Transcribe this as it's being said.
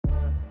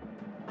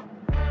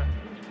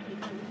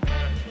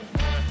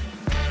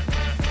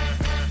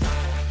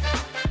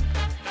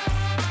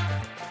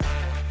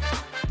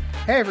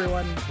Hey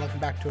everyone, welcome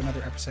back to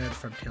another episode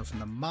from Tales from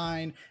the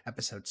Mine,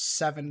 episode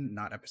 7,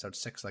 not episode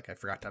 6, like I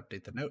forgot to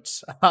update the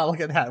notes. Look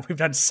at that, we've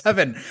done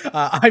 7.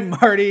 I'm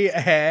Marty,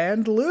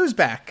 and Lou's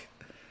back.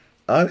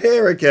 I'm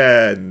here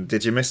again.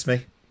 Did you miss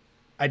me?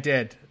 I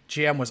did.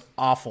 GM was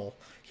awful.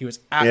 He was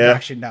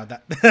actually, no,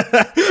 that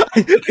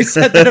I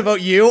said that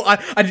about you.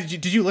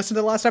 Did you listen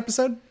to the last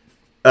episode?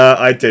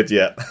 I did,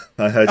 yeah.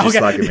 I heard you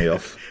slagging me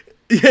off.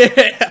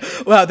 Yeah,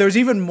 well, there was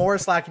even more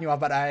slacking you off,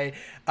 but I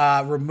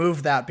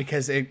removed that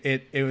because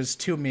it was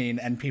too mean,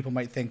 and people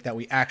might think that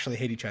we actually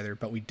hate each other,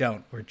 but we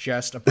don't. We're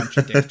just a bunch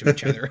of dicks to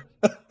each other.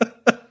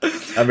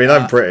 I mean,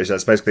 I'm British.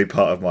 That's basically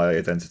part of my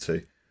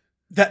identity.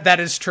 That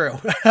is true.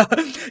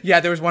 Yeah,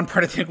 there was one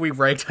part I think we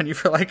ragged on you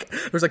for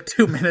it was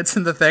 2 minutes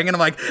in the thing, and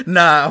I'm like,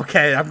 nah,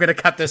 okay, I'm gonna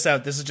cut this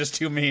out. This is just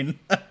too mean.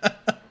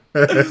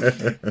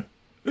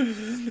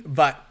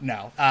 But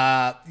no,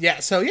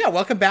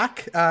 welcome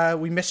back.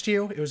 We missed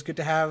you. It was good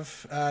to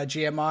have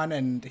GM on,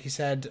 and he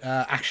said,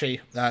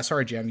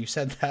 sorry, GM, you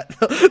said that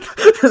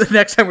the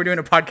next time we're doing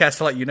a podcast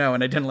to let you know,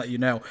 and I didn't let you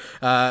know.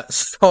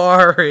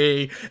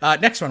 Sorry.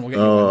 Next one, we'll get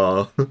you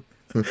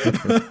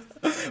on.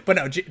 But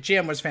no,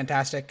 GM was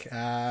fantastic.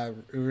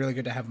 Really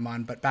good to have him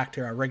on. But back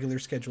to our regular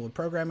scheduled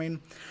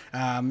programming,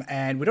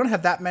 and we don't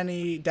have that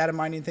many data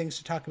mining things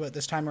to talk about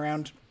this time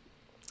around.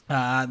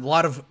 A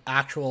lot of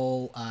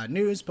actual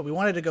news, but we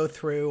wanted to go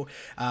through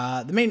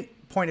the main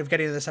point of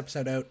getting this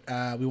episode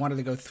out. We wanted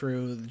to go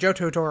through the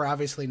Johto tour,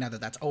 obviously, now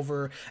that that's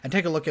over, and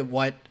take a look at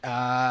what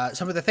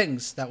some of the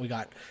things that we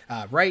got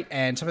right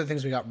and some of the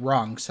things we got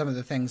wrong. Some of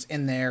the things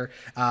in there,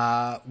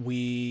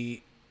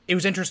 it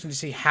was interesting to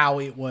see how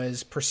it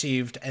was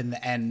perceived in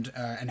the end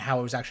and how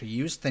it was actually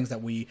used, things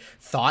that we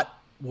thought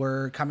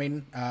were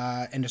coming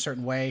in a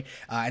certain way,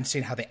 and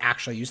seeing how they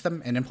actually used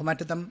them and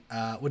implemented them,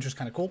 which was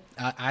kind of cool.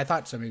 I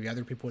thought so. Maybe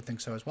other people would think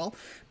so as well.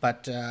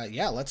 But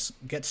let's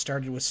get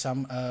started with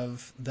some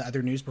of the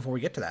other news before we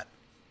get to that.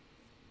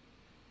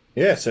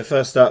 Yeah, so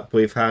first up,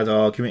 we've had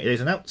our community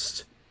days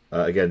announced.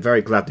 Again,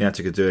 very glad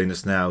Niantic are doing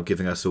this now,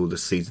 giving us all the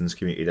season's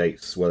community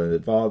dates well in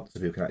advance, so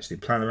people can actually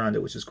plan around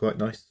it, which is quite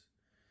nice.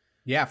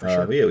 Yeah, for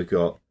sure. But yeah, we've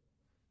got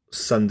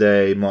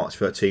Sunday, March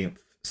 13th,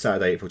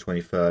 Saturday, April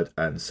 23rd,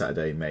 and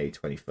Saturday, May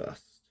 21st.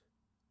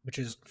 Which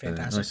is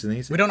fantastic. Nice and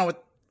easy. We don't know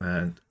what... we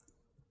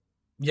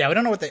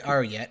don't know what they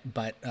are yet,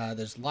 but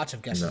there's lots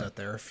of guesses out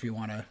there if you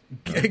want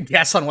to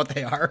guess on what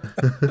they are.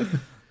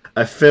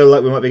 I feel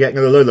like we might be getting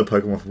a load of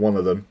Pokemon for one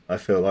of them, I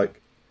feel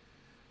like.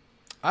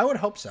 I would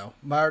hope so.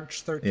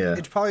 March 13th. Yeah.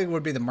 It probably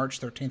would be the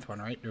March 13th one,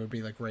 right? It would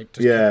be right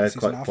to yeah,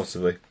 quite off.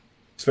 Possibly.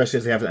 Especially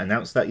as they haven't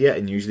announced that yet,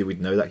 and usually we'd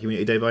know that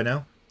community day by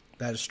now.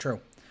 That is true.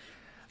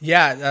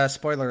 Yeah,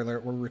 spoiler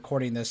alert, we're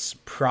recording this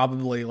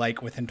probably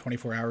within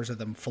 24 hours of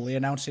them fully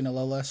announcing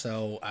Alola,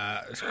 so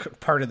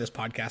part of this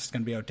podcast is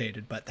going to be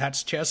outdated, but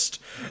that's just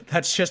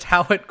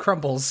how it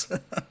crumbles.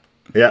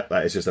 Yeah,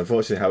 that is just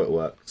unfortunately how it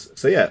works.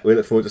 So yeah, we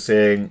look forward to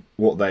seeing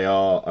what they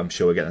are. I'm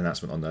sure we'll get an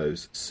announcement on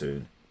those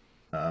soon.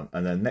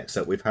 And then next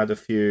up, we've had a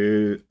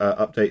few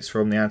updates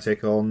from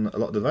Niantic on a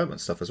lot of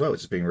development stuff as well,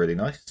 which has been really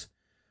nice.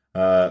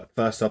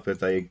 First up,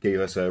 they gave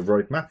us a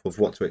roadmap of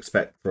what to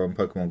expect from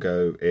Pokemon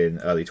Go in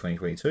early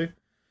 2022.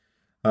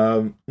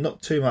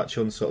 Not too much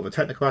on sort of a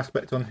technical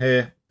aspect on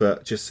here,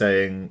 but just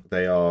saying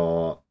they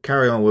are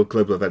carrying on with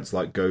global events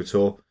like Go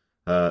Tour.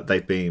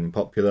 They've been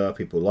popular,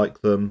 people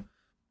like them,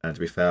 and to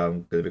be fair,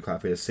 I'm going to be quite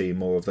happy to see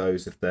more of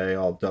those if they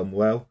are done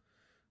well.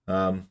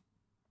 But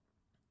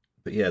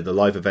yeah, the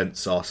live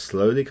events are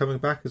slowly coming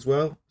back as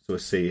well, so we'll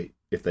see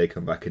if they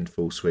come back in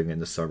full swing in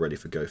the summer, ready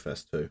for Go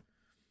Fest too.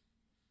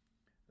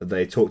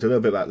 They talked a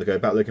little bit about the Go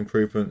Battle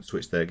improvements,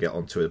 which they'll get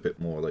onto a bit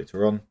more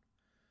later on.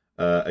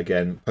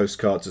 Again,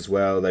 postcards as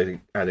well.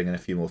 They're adding in a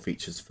few more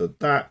features for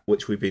that,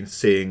 which we've been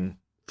seeing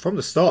from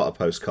the start of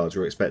postcards.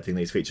 We're expecting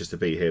these features to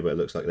be here, but it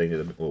looks like they need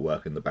a bit more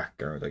work in the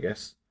background, I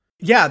guess.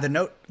 Yeah, the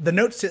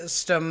note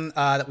system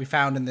that we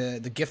found in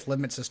the gift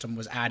limit system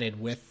was added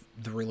with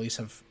the release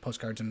of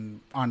postcards, and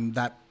on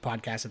that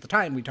podcast at the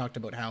time, we talked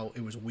about how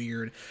it was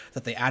weird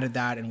that they added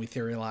that, and we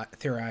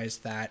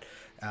theorized that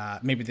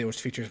maybe those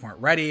features weren't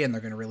ready and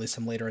they're going to release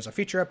them later as a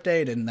feature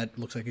update, and that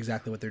looks like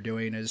exactly what they're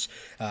doing is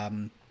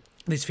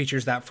these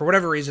features that for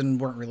whatever reason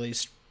weren't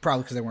released,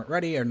 probably because they weren't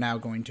ready, are now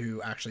going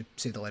to actually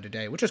see the light of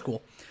day, which is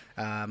cool.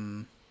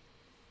 It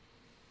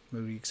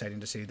would be exciting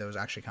to see those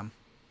actually come.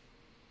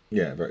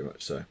 Yeah, very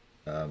much so.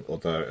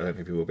 Although I don't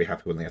think people will be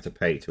happy when they have to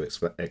pay to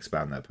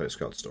expand their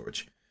postcard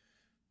storage.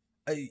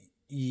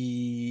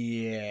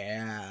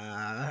 Yeah,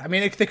 I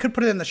mean, they could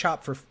put it in the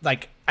shop for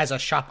as a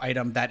shop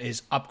item that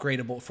is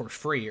upgradable for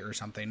free or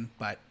something.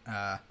 But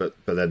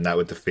then that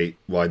would defeat.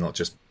 Why not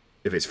just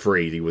if it's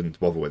free, you wouldn't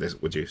bother with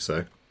it, would you?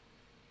 So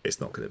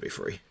it's not going to be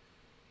free.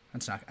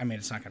 It's not. I mean,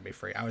 it's not going to be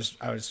free. I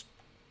was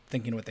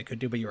thinking what they could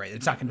do, but you're right.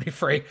 It's not going to be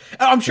free.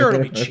 I'm sure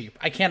it'll be cheap.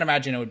 I can't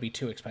imagine it would be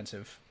too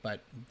expensive.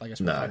 But I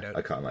guess we'll find out.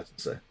 I can't imagine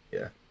so.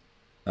 Yeah.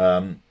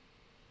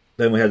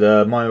 Then we had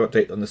a minor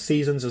update on the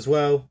seasons as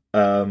well.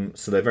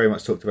 So they very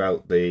much talked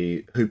about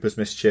the Hooper's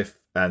Mischief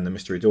and the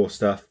Mystery Door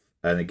stuff.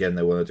 And again,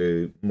 they want to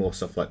do more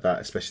stuff like that,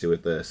 especially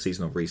with the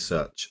seasonal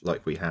research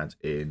like we had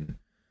in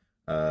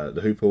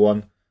the Hooper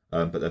one,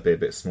 but they'll be a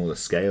bit smaller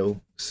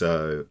scale.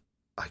 So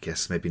I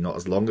guess maybe not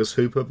as long as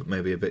Hooper, but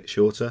maybe a bit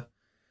shorter.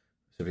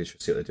 So we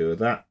should see what they do with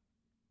that.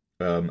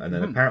 And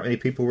then apparently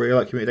people really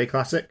like Community Day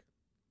Classic.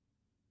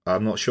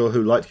 I'm not sure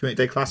who liked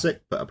Community Day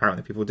Classic, but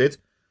apparently people did.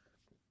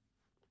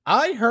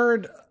 I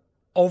heard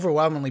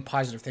overwhelmingly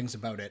positive things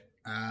about it.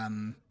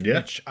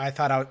 Which I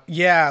thought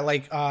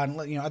like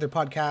on other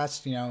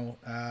podcasts,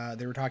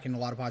 they were talking a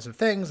lot of positive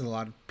things and a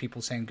lot of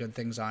people saying good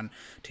things on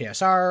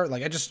TSR.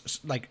 Like I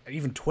just like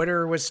even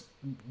Twitter was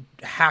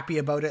happy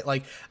about it.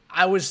 Like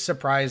I was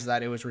surprised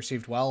that it was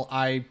received well.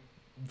 I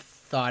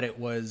thought it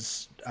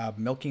was a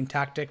milking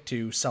tactic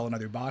to sell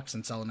another box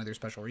and sell another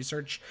special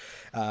research.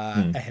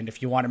 And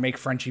if you want to make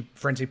Frenzy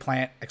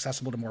Plant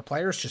accessible to more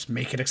players, just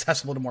make it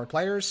accessible to more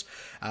players.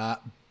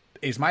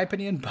 Is my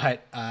opinion,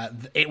 but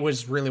it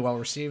was really well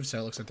received, so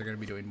it looks like they're going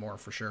to be doing more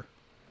for sure.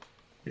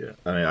 Yeah,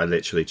 I mean, I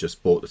literally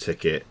just bought the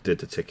ticket, did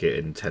the ticket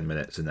in 10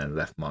 minutes, and then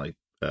left my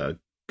Go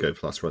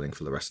Plus running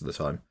for the rest of the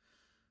time.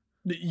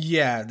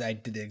 Yeah, I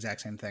did the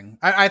exact same thing.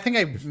 I think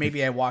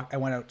I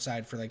went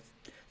outside for like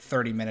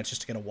 30 minutes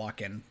just to get a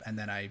walk in, and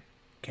then I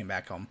came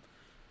back home.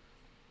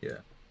 Yeah.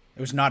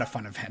 It was not a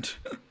fun event,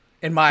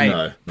 in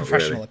my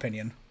professional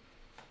opinion.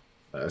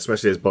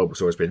 Especially as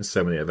Bulbasaur's been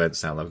so many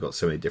events now, and I've got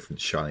so many different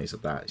shinies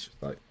of that. It's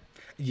just like,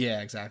 yeah,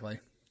 exactly.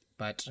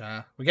 But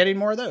we're getting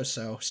more of those,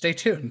 so stay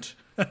tuned.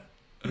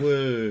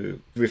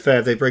 Woo! To be fair,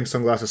 if they bring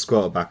Sunglasses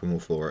Squirtle back, I'm all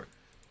for it.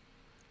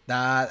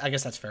 I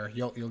guess that's fair.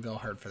 You'll go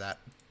hard for that.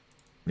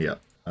 Yeah.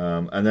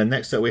 And then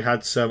next up, we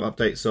had some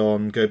updates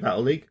on Go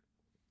Battle League.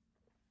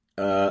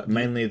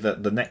 Mainly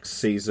that the next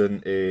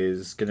season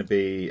is going to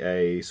be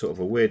a sort of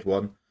a weird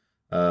one.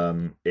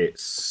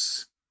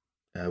 It's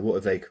what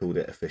have they called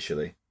it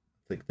officially?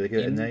 Did they give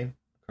it a name?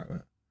 I can't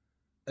remember.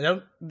 I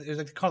don't. Is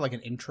it called like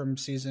an interim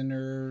season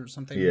or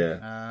something?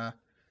 Yeah.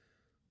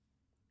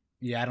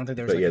 Yeah, I don't think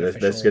there was an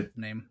official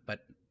name,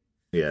 but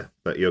yeah,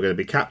 but you're going to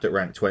be capped at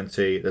rank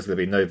 20. There's going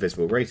to be no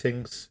visible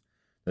ratings.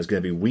 There's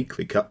going to be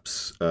weekly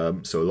cups,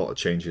 so a lot of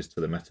changes to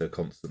the meta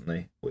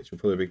constantly, which will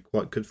probably be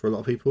quite good for a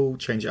lot of people.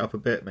 Change it up a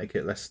bit, make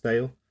it less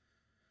stale.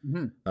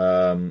 Mm-hmm.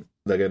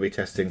 They're going to be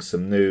testing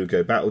some new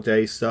Go Battle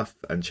Day stuff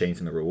and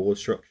changing the reward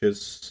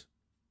structures.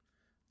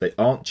 They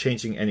aren't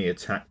changing any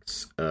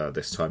attacks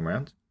this time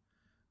around,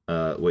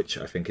 which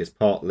I think is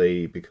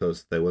partly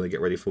because they want to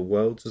get ready for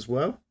Worlds as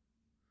well.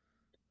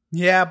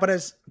 Yeah, but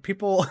as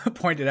people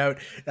pointed out,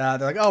 they're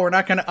like, oh, we're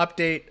not going to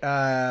update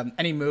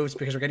any moves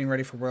because we're getting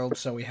ready for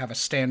Worlds, so we have a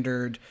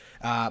standard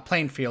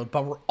playing field,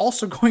 but we're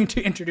also going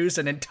to introduce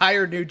an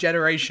entire new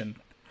generation.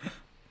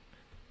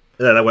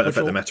 Yeah, that won't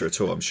affect the meta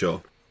at all, I'm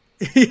sure.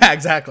 Yeah,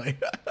 exactly.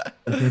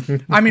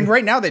 I mean,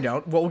 right now they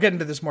don't. Well, we'll get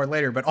into this more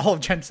later, but all of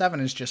Gen 7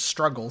 is just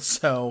struggle.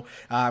 So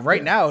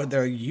now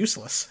they're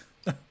useless.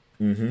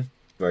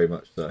 Very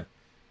much so.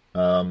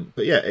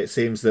 But yeah, it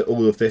seems that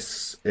all of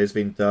this has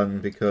been done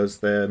because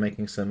they're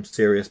making some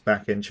serious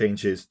back-end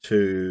changes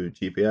to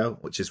GBL,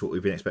 which is what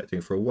we've been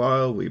expecting for a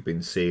while. We've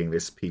been seeing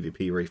this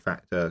PvP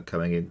refactor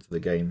coming into the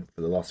game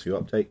for the last few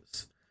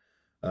updates.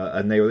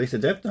 And they released a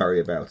dev diary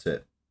about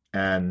it.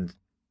 And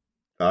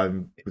I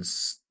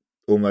was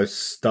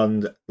almost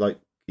stunned, like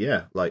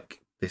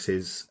this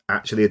is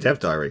actually a dev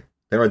diary.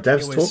 There are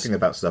devs talking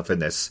about stuff in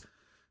this.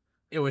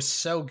 It was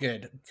so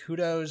good.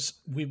 Kudos.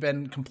 We've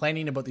been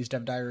complaining about these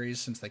dev diaries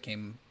since they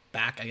came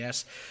back, I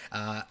guess.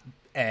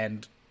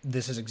 And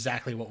this is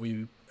exactly what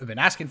we have been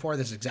asking for.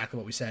 This is exactly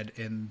what we said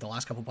in the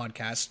last couple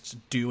podcasts.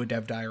 Do a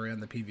dev diary on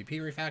the PvP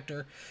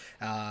refactor.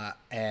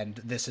 And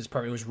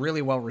it was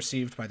really well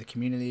received by the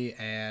community.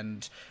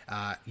 And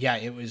I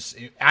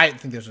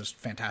think this was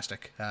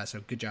fantastic.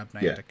 So good job,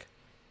 Niantic.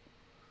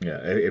 Yeah,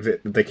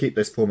 if they keep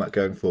this format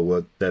going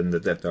forward, then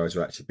the dev diaries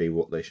will actually be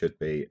what they should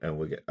be, and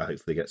we'll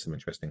hopefully get some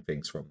interesting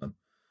things from them.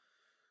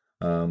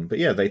 But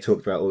yeah, they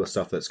talked about all the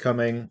stuff that's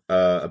coming,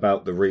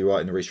 about the rewrite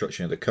and the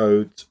restructuring of the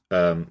code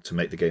to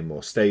make the game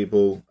more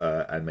stable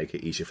and make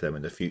it easier for them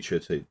in the future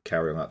to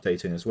carry on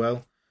updating as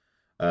well.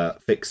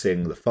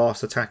 Fixing the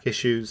fast attack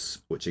issues,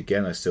 which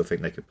again I still think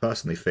they could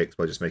personally fix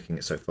by just making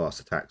it so fast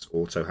attacks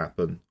auto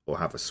happen or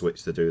have a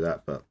switch to do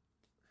that, but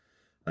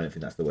I don't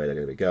think that's the way they're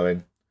going to be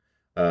going.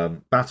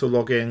 Battle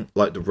logging,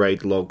 like the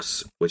raid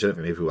logs, which I don't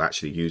think people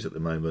actually use at the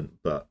moment,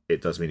 but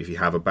it does mean if you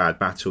have a bad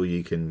battle,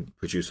 you can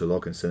produce a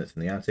log and send it to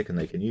Niantic, and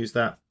they can use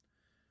that.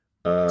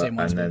 Same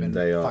ones we've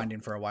been finding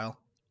for a while.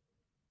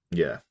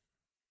 Yeah,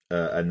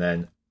 and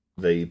then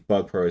the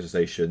bug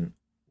prioritization,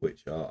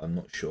 which I'm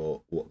not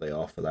sure what they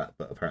are for that,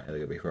 but apparently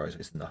they're going to be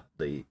prioritizing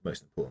the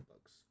most important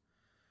bugs.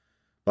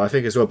 But I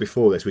think as well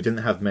before this, we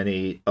didn't have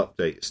many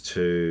updates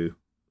to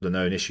the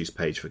known issues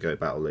page for Go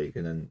Battle League,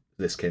 and then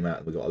this came out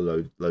and we got a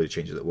load of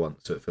changes at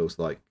once, so it feels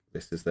like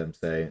this is them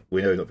saying,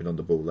 we know we've not been on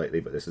the ball lately,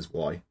 but this is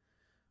why. It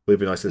would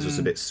be nice if this was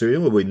a bit sooner,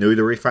 where we knew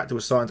the refactor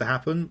was starting to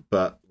happen,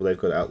 but they've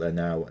got it out there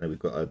now, and we've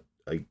got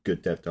a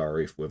good dev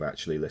diary with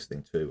actually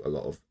listening to a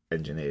lot of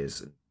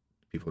engineers and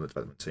people on the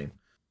development team.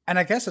 And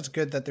I guess it's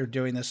good that they're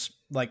doing this,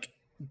 like,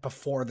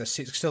 before the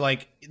season. So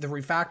like the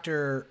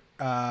refactor,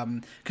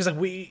 because like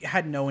we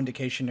had no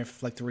indication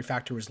if like the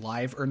refactor was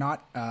live or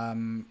not.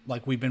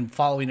 Like we've been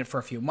following it for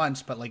a few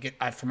months, but like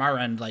from our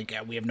end, like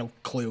we have no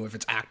clue if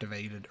it's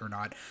activated or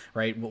not,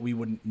 right? What we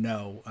wouldn't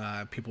know.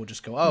 People would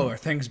just go, "Oh, are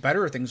things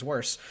better or things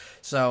worse?"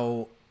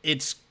 So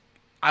it's,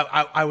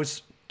 I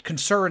was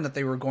concerned that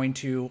they were going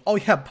to, oh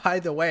yeah, by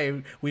the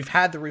way, we've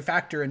had the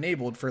refactor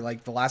enabled for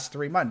like the last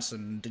 3 months,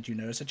 and did you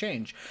notice a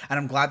change? And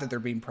I'm glad that they're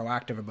being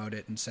proactive about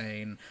it and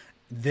saying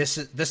this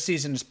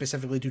season is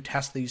specifically to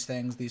test these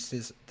things.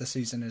 This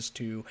season is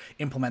to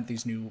implement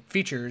these new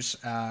features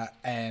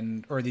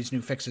or these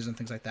new fixes and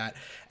things like that,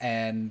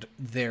 and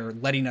they're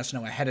letting us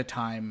know ahead of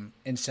time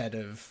instead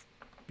of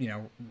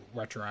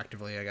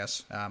retroactively, I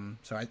guess.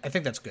 So I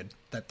think that's good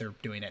that they're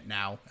doing it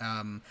now,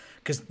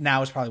 because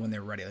now is probably when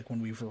they're ready. Like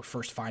when we were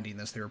first finding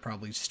this, they were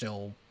probably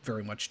still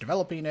very much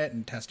developing it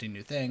and testing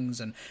new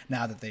things, and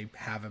now that they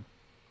have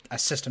a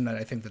system that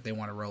I think that they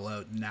want to roll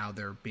out, now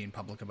they're being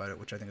public about it,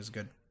 which I think is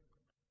good.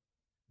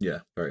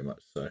 Yeah, very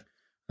much so.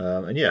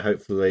 And yeah,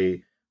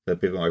 hopefully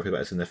there'll be more open about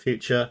this in the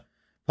future.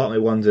 Part of me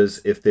wonders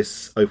if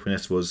this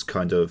openness was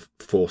kind of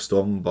forced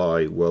on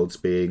by Worlds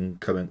being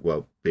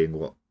what,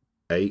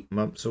 8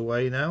 months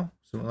away now,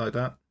 something like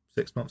that.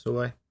 6 months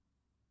away.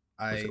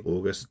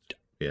 August.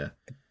 Yeah.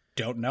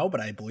 Don't know, but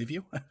I believe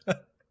you.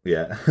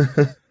 Yeah.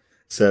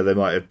 So they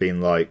might have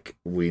been like,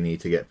 we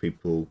need to get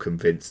people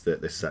convinced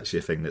that this is actually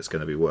a thing that's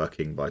going to be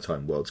working by the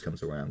time Worlds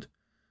comes around.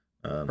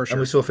 For sure. And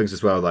we saw things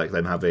as well, like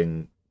them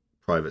having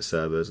private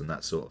servers and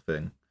that sort of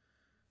thing.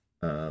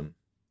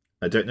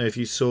 I don't know if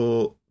you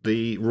saw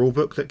the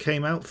rulebook that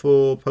came out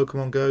for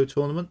Pokemon Go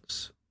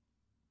tournaments.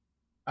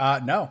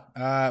 No.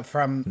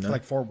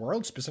 Like for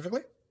Worlds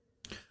specifically?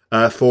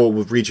 For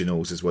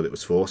regionals is what it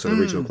was for. So the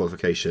regional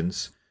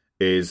qualifications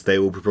is they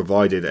will be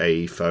provided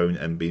a phone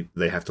and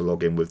they have to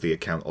log in with the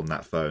account on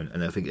that phone.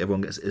 And I think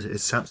everyone gets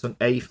is Samsung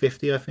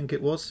A50, I think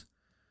it was.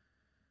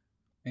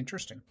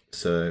 Interesting.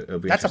 So it'll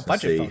be that's a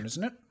budget phone,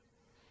 isn't it?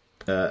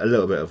 A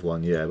little bit of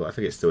one, yeah, but I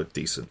think it's still a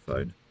decent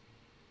phone.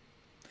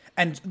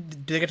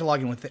 And do they get to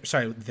log in with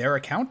their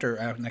account or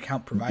an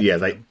account provided? Yeah,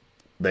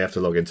 they have to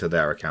log into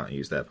their account and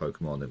use their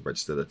Pokemon and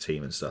register the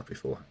team and stuff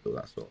beforehand, all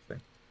that sort of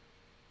thing.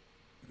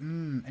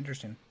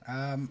 Interesting.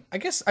 I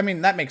guess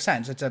that makes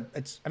sense.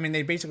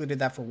 They basically did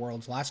that for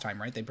Worlds last time,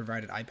 right? They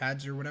provided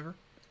iPads or whatever.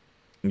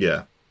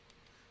 Yeah,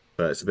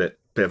 but it's a bit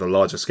of a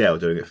larger scale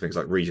doing it for things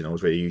like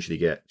regionals where you usually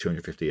get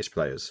 250-ish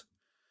players.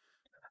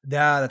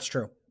 Yeah, that's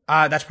true.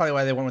 That's probably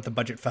why they went with the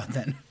budget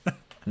phone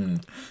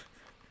then.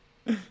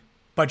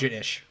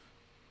 Budget-ish.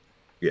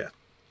 Yeah.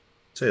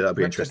 So that'll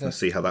be interesting to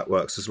see how that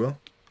works as well.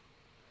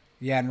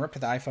 Yeah, and rip to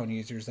the iPhone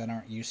users that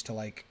aren't used to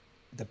like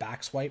the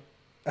back swipe.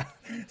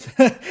 If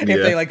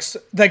they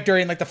like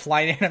during like the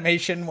flying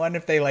animation one,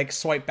 if they like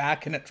swipe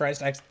back and it tries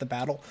to exit the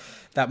battle,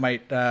 that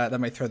might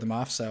throw them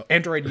off. So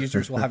Android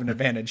users will have an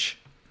advantage.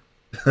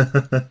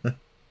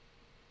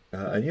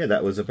 And yeah,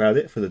 that was about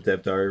it for the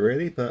Dev Diary,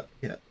 really. But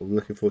yeah, we're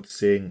looking forward to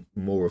seeing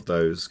more of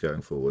those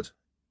going forward.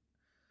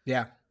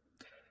 Yeah,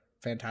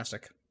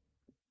 fantastic.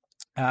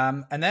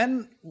 And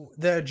then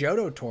the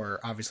Johto tour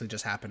obviously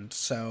just happened.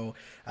 So,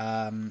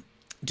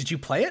 did you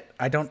play it?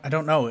 I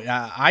don't know.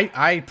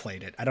 I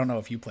played it. I don't know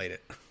if you played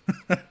it.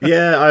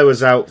 Yeah, I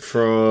was out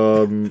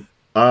from.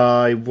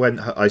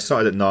 I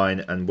started at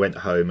 9 and went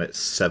home at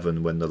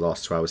 7 when the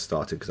last 2 hours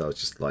started because I was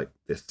just like,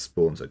 this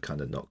spawns are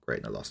kind of not great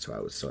in the last 2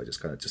 hours, so I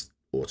just kind of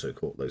auto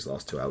caught those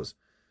last 2 hours.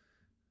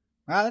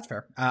 That's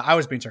fair. I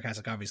was being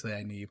sarcastic. Obviously,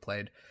 I knew you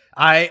played.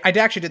 I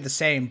actually did the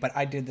same, but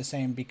I did the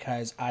same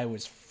because I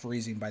was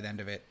freezing by the end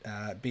of it.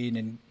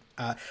 Being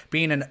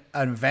an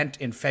event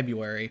in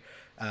February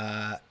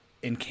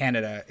in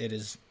Canada, it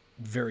is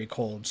very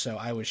cold, so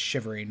I was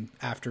shivering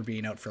after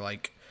being out for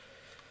like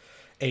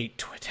 8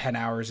 to 10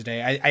 hours a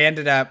day. I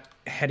ended up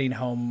heading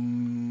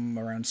home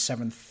around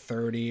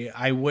 7:30.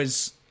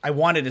 I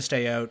wanted to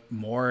stay out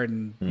more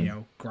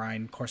and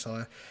grind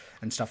Corsola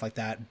and stuff like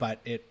that, but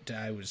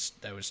I was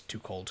too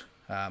cold.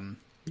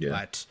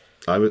 But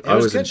I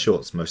was in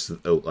shorts most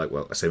of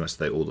I say most of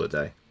the day, all the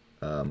day.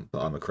 But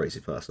I'm a crazy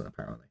person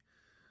apparently.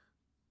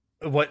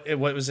 What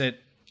was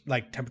it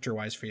like temperature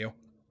wise for you?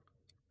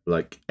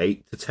 Like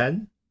 8 to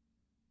 10.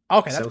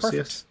 Okay, that's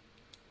Celsius.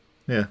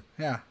 Perfect.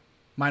 Yeah.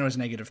 Mine was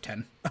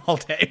 -10 all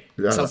day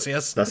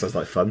Celsius. That sounds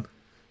like fun.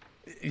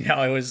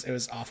 No, it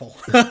was awful.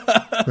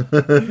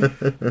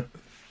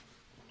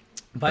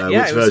 But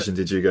which version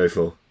did you go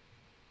for?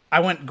 I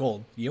went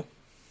gold. You?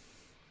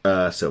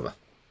 Silver.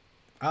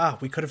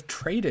 We could have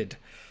traded.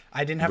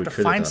 I didn't have to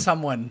find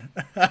someone.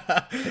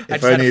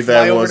 If only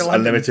there was a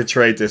limited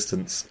trade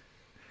distance.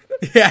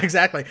 Yeah,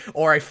 exactly.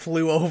 Or I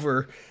flew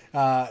over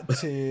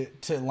to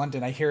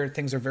London. I hear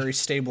things are very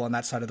stable on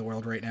that side of the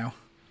world right now.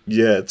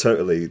 Yeah,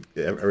 totally.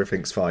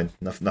 Everything's fine.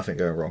 Nothing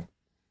going wrong.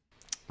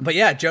 But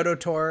yeah, Johto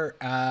Tour.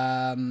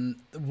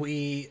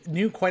 we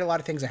knew quite a lot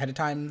of things ahead of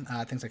time,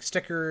 things like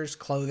stickers,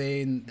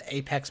 clothing, the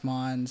Apex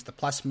Mons, the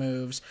plus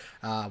moves,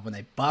 when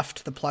they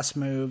buffed the plus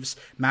moves,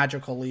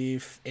 Magical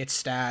Leaf,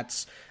 its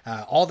stats,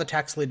 all the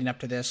text leading up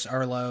to this,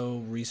 Arlo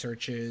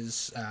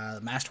researches,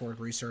 Masterwork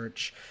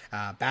research,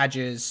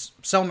 badges,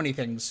 so many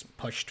things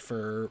pushed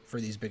for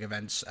these big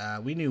events.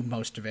 We knew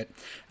most of it,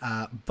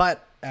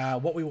 but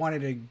what we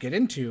wanted to get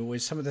into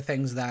was some of the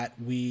things that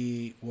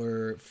we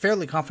were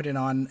fairly confident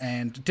on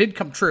and did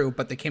come true,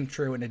 but they came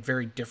true in a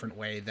very different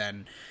way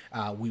than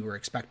we were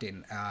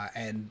expecting.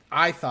 And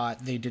I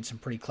thought they did some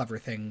pretty clever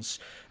things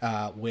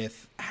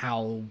with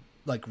how,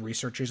 like,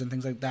 researchers and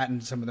things like that,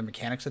 and some of the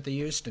mechanics that they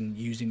used, and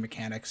using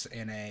mechanics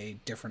in a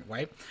different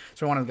way.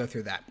 So I wanted to go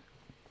through that.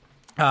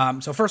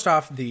 So first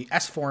off, the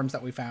S forms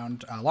that we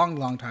found a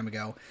long time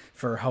ago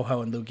for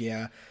Ho-Oh and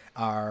Lugia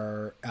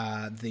are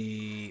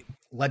the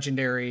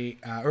legendary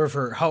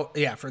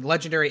for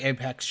legendary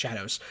Apex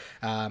Shadows.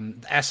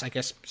 The S, I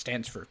guess,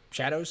 stands for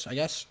shadows, I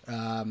guess.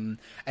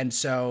 And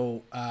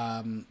so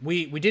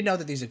we did know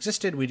that these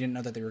existed. We didn't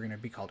know that they were going to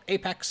be called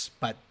Apex,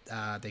 but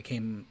they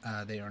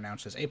were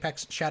announced as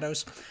Apex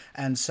Shadows.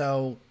 And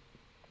so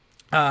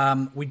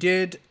we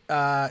did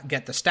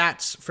get the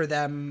stats for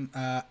them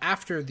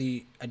after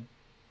the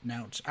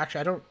announce.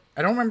 Actually,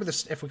 I don't remember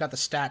this if we got the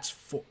stats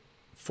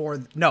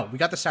we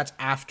got the stats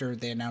after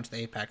they announced the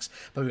Apex,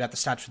 but we got the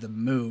stats for the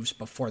moves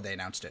before they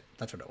announced it.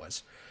 That's what it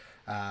was.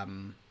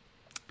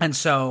 And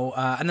so,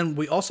 and then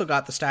we also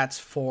got the stats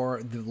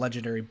for the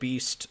legendary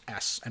Beast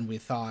S, and we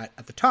thought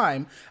at the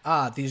time,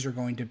 these are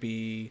going to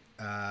be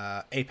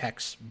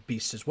Apex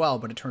Beasts as well,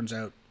 but it turns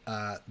out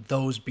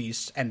those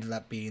beasts ended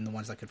up being the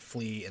ones that could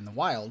flee in the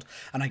wild,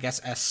 and I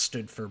guess S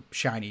stood for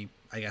shiny,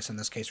 I guess in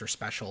this case, or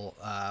special,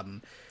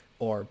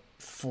 or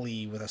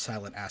flee with a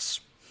silent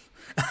S.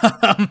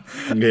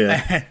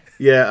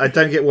 Yeah, I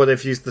don't get why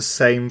they've used the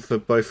same for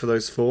both of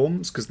those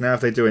forms, because now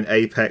if they do an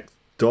Apex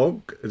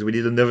dog, do we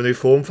need another new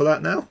form for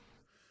that now?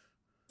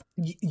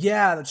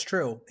 Yeah, that's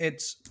true.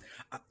 It's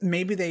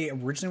maybe they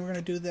originally were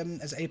going to do them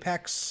as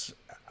Apex,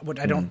 which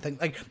I don't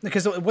think, like,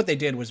 because what they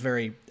did was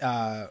very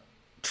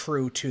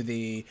true to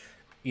the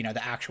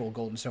the actual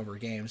Gold and Silver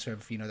games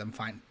of them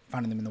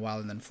finding them in the wild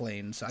and then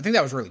fleeing. So I think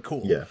that was really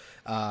cool. Yeah.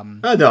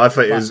 I thought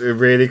it was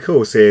really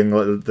cool seeing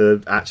like,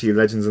 the actually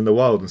Legends in the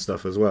Wild and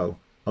stuff as well.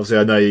 Obviously,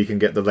 I know you can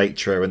get the late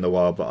trio in the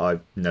wild, but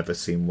I've never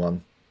seen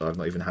one. I've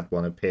not even had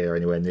one appear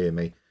anywhere near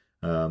me.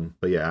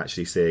 But yeah,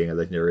 actually seeing a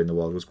Legendary in the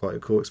wild was quite a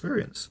cool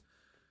experience.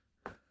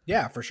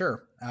 Yeah, for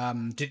sure.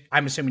 I'm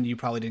assuming you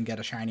probably didn't get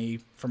a shiny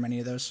from any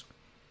of those?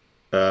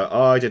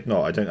 I did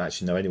not. I don't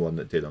actually know anyone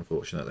that did,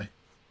 unfortunately.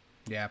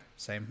 Yeah,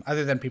 same.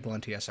 Other than people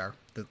in TSR,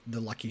 the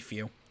lucky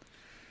few.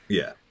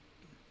 Yeah.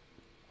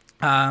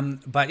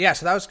 But yeah,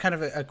 so that was kind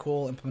of a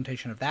cool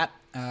implementation of that.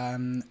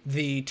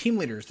 The team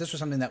leaders, this was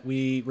something that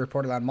we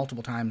reported on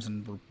multiple times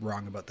and were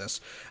wrong about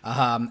this.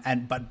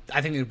 But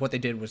I think what they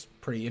did was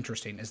pretty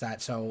interesting, is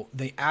that so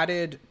they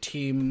added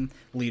team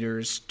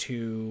leaders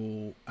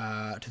to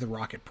the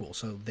rocket pool.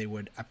 So they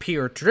would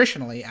appear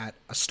traditionally at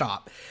a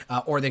stop,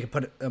 or they could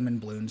put them in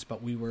balloons, but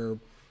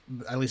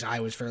at least I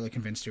was fairly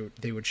convinced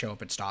they would show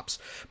up at stops.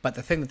 But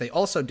the thing that they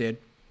also did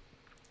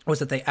was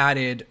that they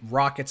added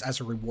rockets as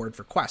a reward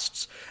for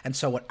quests. And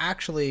so what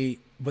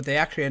they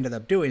actually ended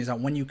up doing is that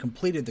when you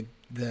completed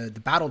the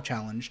battle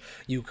challenge,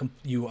 you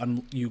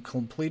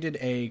completed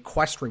a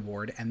quest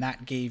reward, and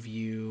that gave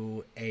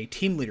you a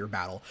team leader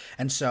battle.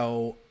 And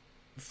so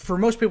for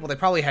most people, they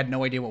probably had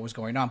no idea what was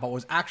going on, but what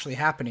was actually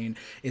happening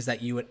is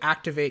that you would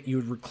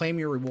reclaim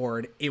your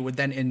reward, it would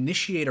then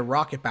initiate a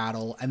rocket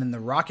battle, and then the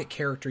rocket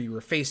character you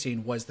were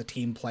facing was the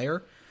team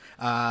player.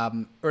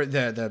 Or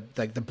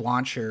the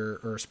Blanche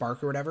or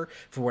Spark or whatever,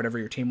 for whatever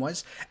your team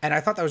was. And I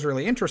thought that was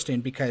really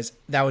interesting because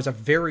that was a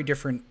very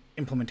different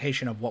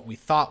implementation of what we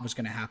thought was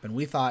going to happen.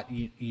 We thought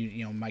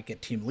you might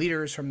get team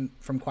leaders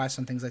from quests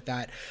and things like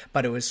that,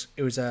 but it was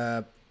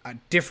a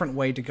different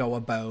way to go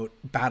about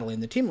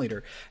battling the team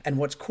leader. And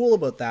what's cool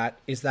about that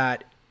is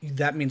that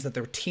means that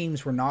their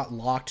teams were not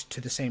locked to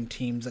the same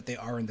teams that they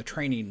are in the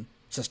training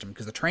system,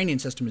 because the training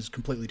system is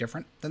completely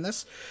different than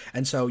this.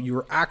 And so you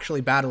were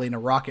actually battling a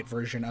rocket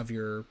version of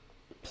your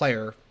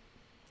player,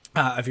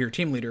 of your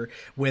team leader,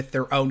 with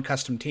their own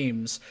custom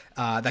teams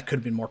that could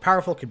have been more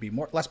powerful, could be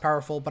less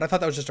powerful. But I thought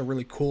that was just a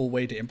really cool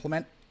way to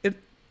implement it.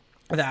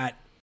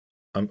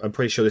 I'm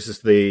pretty sure this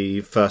is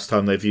the first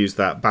time they've used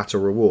that battle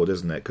reward,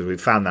 isn't it? Because we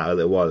found that a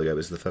little while ago.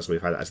 This is the first time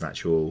we've had it as an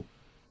actual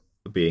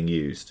being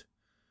used.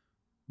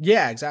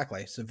 Yeah,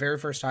 exactly. It's the very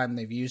first time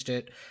they've used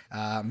it.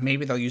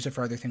 Maybe they'll use it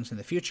for other things in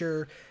the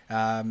future.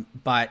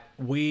 But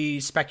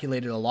we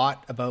speculated a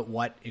lot about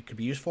what it could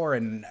be used for.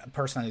 And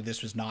personally,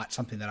 this was not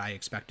something that I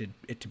expected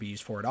it to be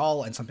used for at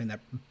all. And something that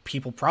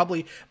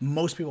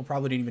most people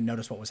probably didn't even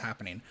notice what was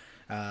happening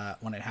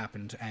when it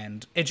happened.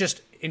 And it's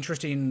just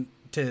interesting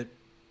to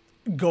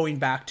going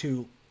back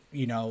to,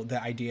 the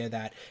idea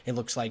that it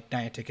looks like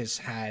Niantic has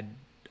had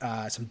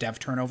some dev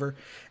turnover,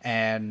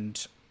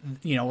 and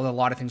with a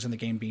lot of things in the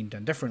game being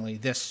done differently,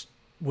 this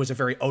was a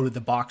very out of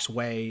the box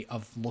way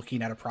of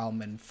looking at a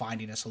problem and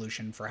finding a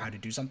solution for how to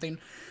do something.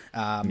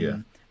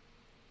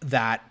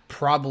 That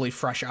probably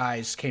fresh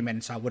eyes came in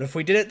and saw, what if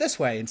we did it this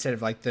way instead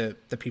of like the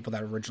people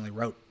that originally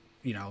wrote,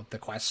 the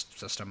Quest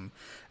system.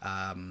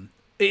 I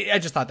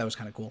just thought that was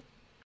kind of cool.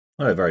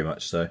 Oh, very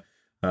much so.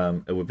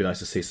 It would be nice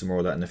to see some more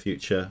of that in the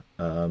future.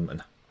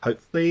 And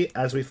hopefully,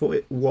 as we thought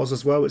it was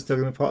as well, it's still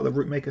going to be part of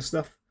the Rootmaker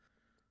stuff.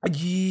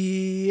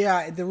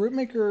 Yeah, the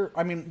Rootmaker,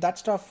 I mean, that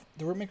stuff,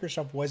 the Rootmaker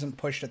stuff wasn't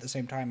pushed at the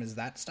same time as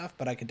that stuff,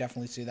 but I could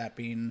definitely see that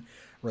being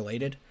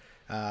related.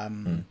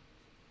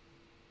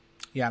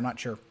 Yeah, I'm not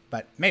sure,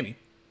 but maybe.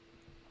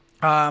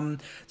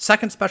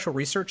 Second special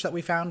research that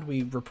we found,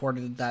 we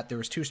reported that there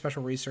was 2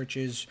 special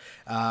researches,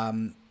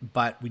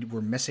 but we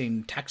were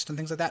missing text and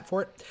things like that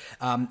for it.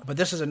 But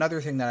this is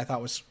another thing that I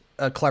thought was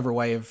a clever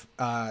way of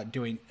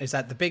doing, is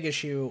that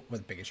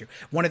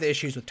one of the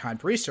issues with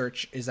timed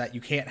research is that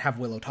you can't have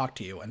Willow talk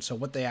to you. And so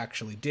what they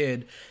actually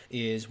did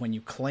is when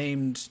you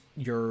claimed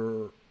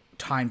your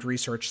timed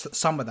research,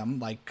 some of them,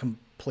 like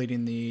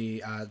completing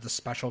the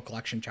special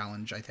collection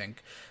challenge, I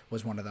think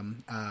was one of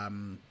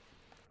them,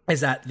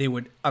 is that they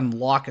would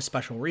unlock a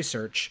special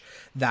research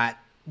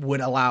that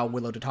would allow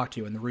Willow to talk to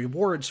you. And the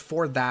rewards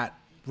for that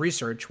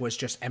research was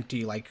just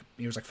empty, like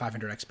it was like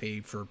 500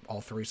 XP for all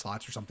 3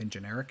 slots or something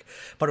generic.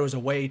 But it was a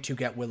way to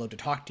get Willow to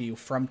talk to you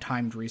from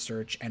timed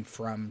research and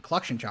from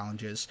collection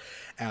challenges.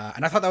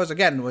 And I thought that was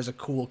a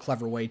cool,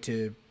 clever way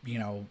to,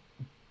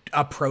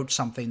 approach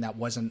something that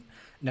wasn't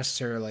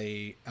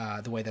necessarily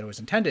the way that it was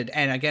intended.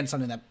 And again,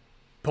 something that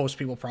most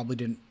people probably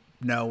didn't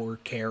know or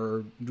care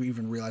or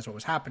even realize what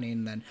was happening.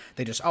 And then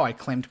they just, I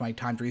claimed my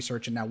timed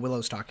research and now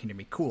Willow's talking to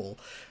me. Cool.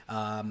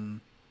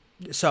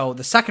 So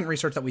the second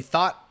research that we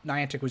thought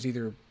Niantic was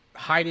either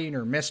hiding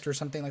or missed or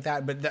something like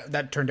that, but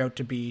that turned out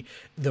to be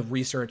the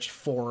research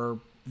for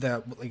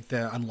the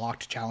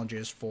unlocked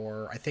challenges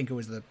for, I think it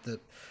was the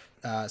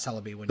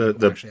Celebi when you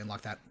actually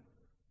unlocked that.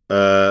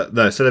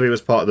 No, Celebi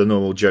was part of the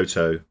normal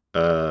Johto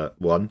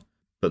one.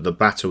 But the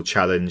battle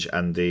challenge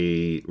and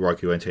the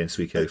Raikou Entei and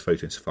Suicune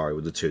Photo Safari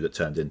were the 2 that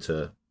turned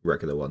into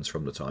regular ones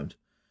from the timed.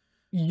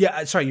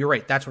 Yeah, sorry, you're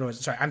right. That's what it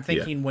was. Sorry, I'm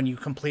thinking when you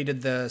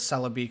completed the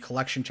Celebi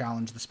collection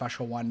challenge, the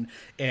special one,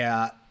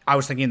 I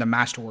was thinking the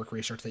masterwork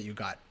research that you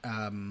got.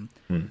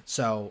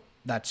 So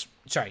that's,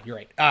 sorry, you're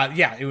right. I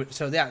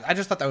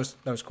just thought that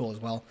was cool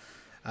as well.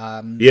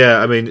 Yeah,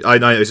 I mean, I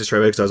know it was just straight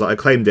away because I was like, I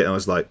claimed it and I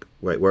was like,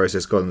 wait, where is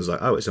this gone? And I was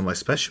like, it's in my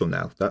special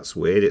now. That's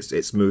weird.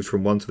 It's moved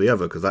from one to the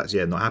other because that's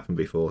not happened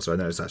before. So I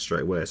noticed that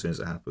straight away as soon as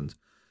it happened.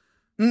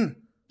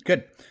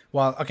 Good.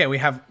 Well, okay, we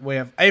have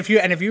if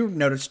you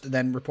noticed,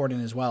 then reporting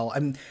as well.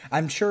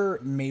 I'm sure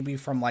maybe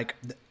from like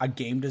a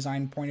game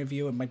design point of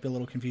view, it might be a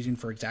little confusing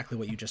for exactly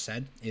what you just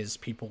said. Is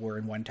people were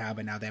in one tab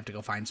and now they have to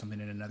go find something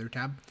in another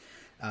tab.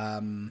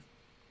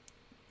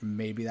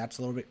 Maybe that's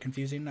a little bit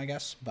confusing, I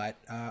guess, but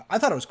I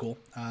thought it was cool,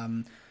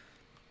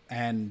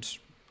 and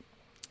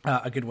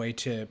a good way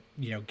to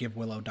give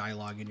Willow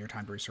dialogue in your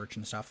timed research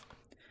and stuff.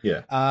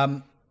 Yeah.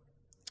 Our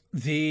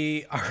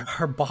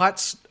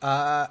bots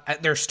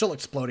they're still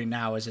exploding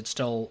now as it's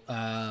still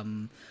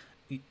as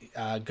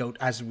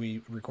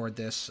we record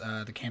this,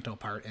 the Kanto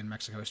part in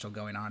Mexico is still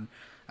going on,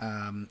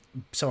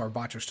 so our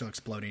bots are still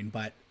exploding,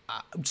 but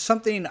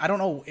something, I don't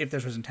know if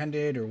this was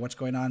intended or what's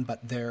going on, but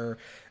their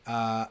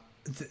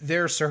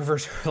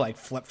servers are like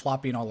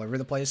flip-flopping all over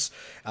the place,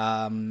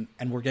 and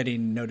we're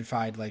getting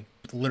notified like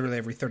literally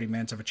every 30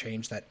 minutes of a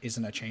change that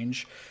isn't a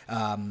change.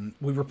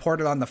 We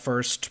reported on the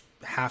first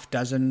half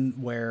dozen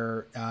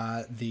where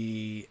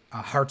the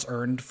hearts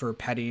earned for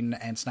petting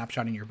and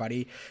snapshotting your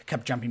buddy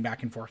kept jumping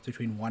back and forth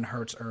between 1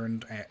 heart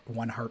earned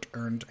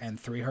and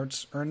 3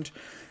 hearts earned,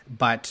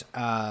 but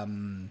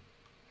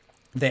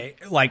they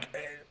like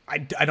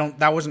I don't,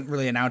 that wasn't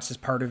really announced as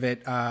part of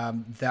it.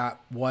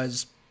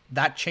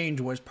 That change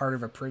was part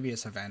of a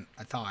previous event,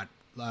 I thought,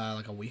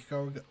 like a week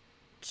ago.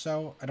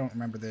 So I don't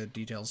remember the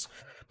details,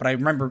 but I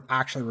remember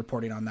actually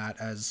reporting on that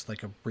as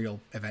like a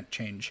real event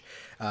change.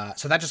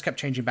 So that just kept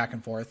changing back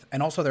and forth.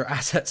 And also their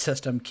asset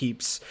system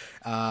keeps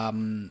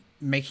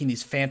making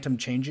these phantom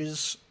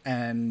changes,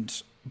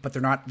 but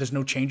there's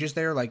no changes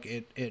there. Like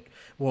it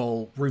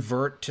will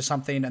revert to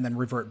something and then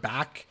revert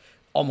back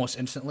almost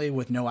instantly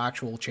with no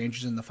actual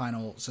changes in the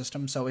final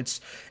system. So it's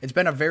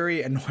been a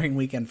very annoying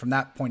weekend from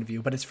that point of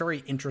view, but it's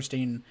very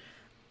interesting,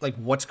 like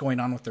what's going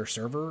on with their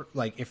server,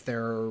 like if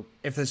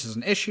this is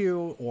an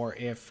issue or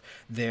if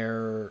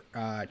they're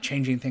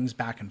changing things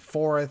back and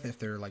forth, if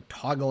they're like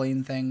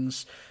toggling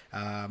things.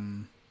 I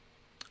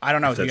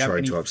don't know. If they're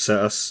trying to upset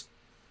us.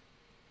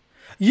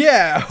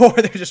 Yeah, or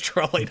they're just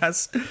trolling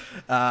us.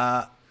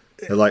 They're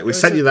like, we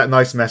sent you that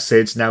nice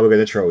message, now we're going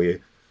to troll you.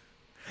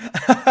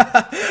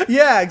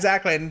 Yeah,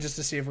 exactly. And just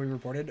to see if we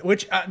reported,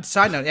 which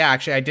side note, yeah,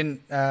 actually I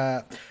didn't,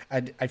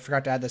 I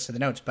forgot to add this to the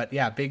notes, but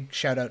yeah, big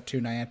shout out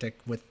to Niantic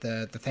with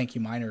the thank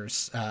you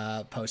miners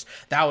post.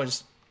 That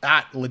was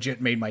that legit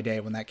made my day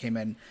when that came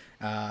in.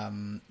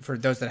 For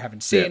those that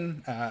haven't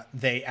seen,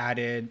 they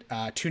added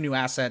 2 new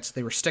assets.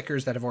 They were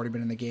stickers that have already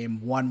been in the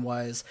game. One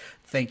was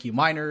Thank You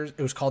Miners.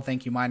 It was called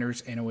Thank You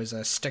Miners, and it was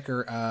a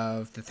sticker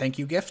of the Thank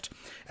You gift.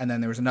 And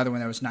then there was another one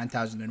that was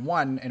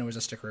 9001, and it was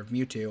a sticker of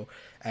Mewtwo.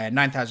 And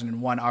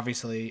 9001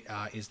 obviously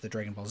is the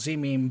Dragon Ball Z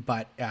meme,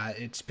 but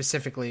it's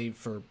specifically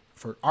for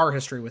our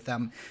history with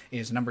them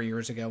is a number of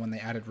years ago when they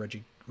added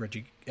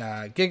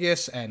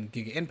Regigigas and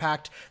Giga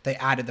Impact. They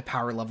added the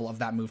power level of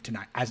that move to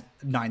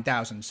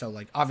 9,000. So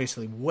like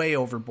obviously way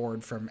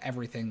overboard from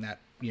everything that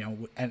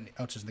and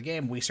else is the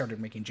game. We started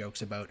making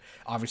jokes about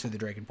obviously the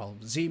Dragon Ball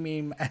Z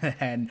meme,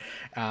 and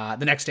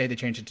the next day they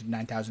changed it to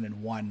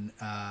 9001.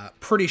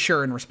 Pretty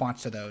sure in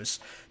response to those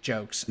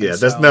jokes. Yeah,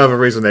 there's no other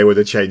reason they would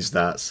have changed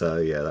that. So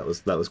yeah, that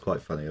was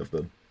quite funny of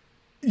them.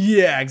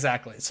 Yeah,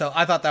 exactly. So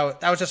I thought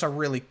that was just a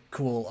really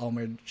cool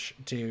homage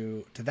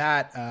to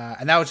that,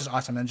 and that was just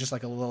awesome. And just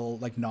like a little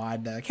like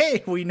nod, like,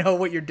 "Hey, we know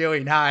what you're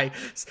doing. Hi,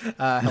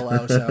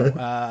 hello."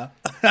 So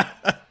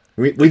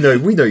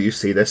we know you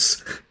see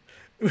this.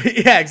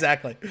 Yeah,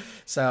 exactly.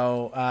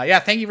 So yeah,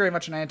 thank you very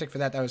much, Niantic, for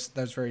that. That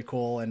was very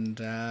cool. And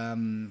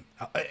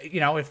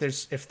if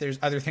there's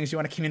other things you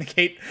want to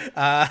communicate,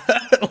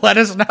 let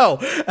us know.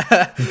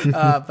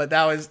 But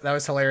that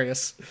was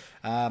hilarious.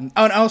 And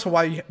also,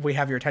 while we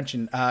have your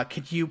attention,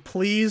 could you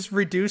please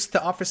reduce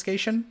the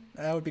obfuscation?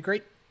 That would be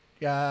great.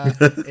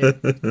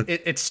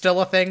 It's still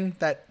a thing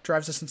that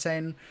drives us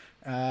insane.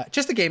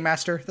 Just the Game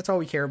Master. That's all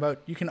we care about.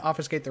 You can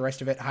obfuscate the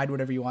rest of it, hide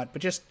whatever you want,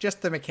 but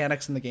just the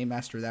mechanics in the Game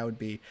Master. That would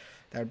be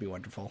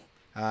wonderful.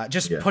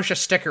 Push a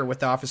sticker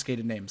with the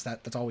obfuscated names.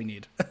 That's all we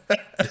need.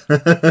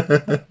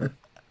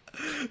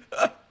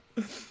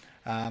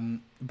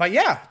 But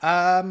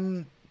yeah.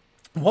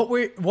 What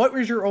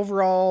was your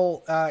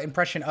overall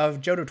impression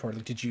of Johto Tour?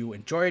 Like, did you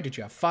enjoy it? Did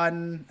you have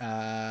fun?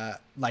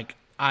 Like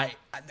I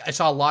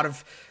saw a lot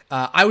of.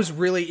 I was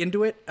really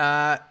into it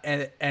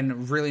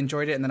and really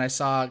enjoyed it, and then I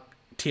saw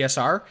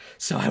TSR,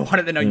 so I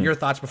wanted to know your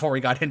thoughts before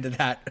we got into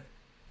that.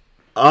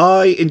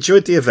 I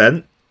enjoyed the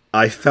event.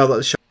 I felt that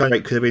the shine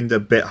rate could have been a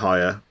bit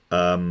higher.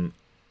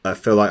 I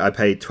feel like I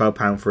paid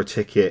 £12 for a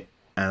ticket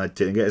and I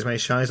didn't get as many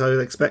shinies as I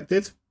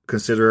expected,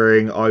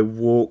 considering I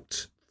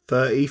walked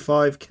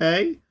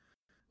 35k.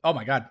 Oh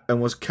my god!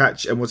 And was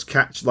catch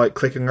like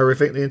clicking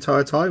everything the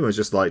entire time. It was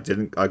just like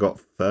I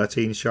got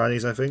 13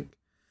 shinies, I think.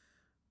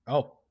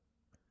 Oh,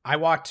 I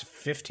walked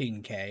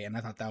 15k and I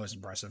thought that was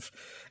impressive,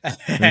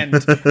 and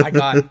I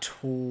got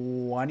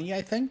 20,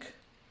 I think.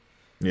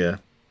 Yeah.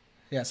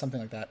 Yeah, something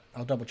like that.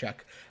 I'll double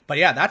check. But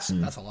yeah, that's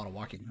a lot of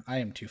walking. I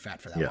am too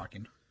fat for that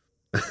walking.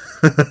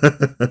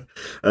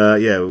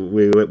 Yeah,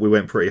 we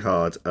went pretty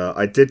hard.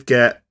 I did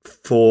get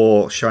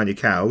 4 shiny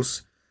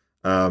cows,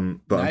 but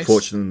nice.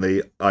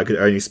 Unfortunately, I could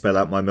only spell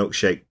out my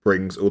milkshake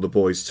brings all the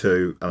boys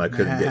too, and I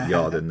couldn't get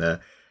Yard in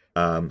there.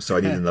 So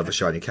I need another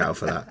shiny cow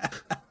for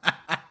that.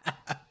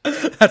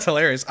 That's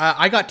hilarious.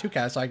 I got 2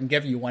 cows, so I can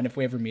give you one if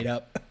we ever meet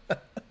up.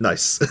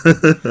 Nice.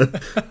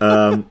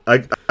 I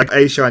got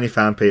a shiny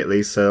Phanpy at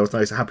least, so I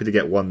was happy to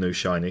get 1 new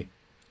shiny.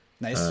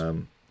 Nice.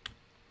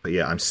 But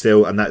yeah, I'm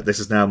still, and this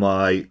is now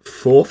my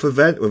 4th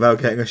event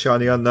without getting a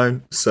shiny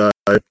unknown, so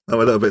I'm a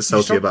little bit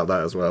salty about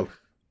that as well.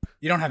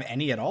 You don't have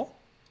any at all?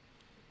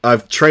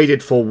 I've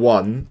traded for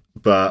 1,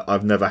 but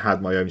I've never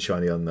had my own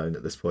shiny unknown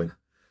at this point.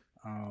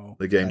 Oh,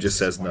 the game just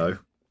says no.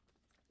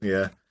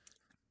 Yeah.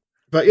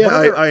 But yeah,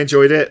 I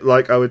enjoyed it.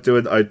 Like I'd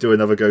do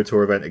another Go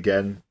Tour event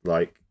again.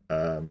 Like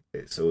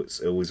it's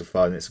always a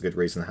fun. It's a good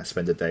reason to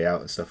spend a day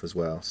out and stuff as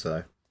well.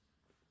 So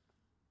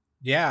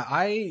yeah,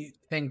 I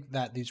think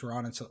that these were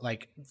honestly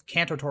like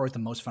Kanto Tour was the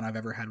most fun I've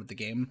ever had with the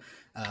game,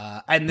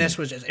 and this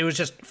was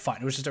just fun.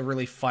 It was just a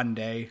really fun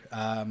day.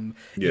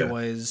 It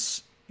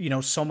was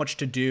so much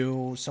to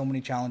do, so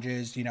many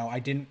challenges. I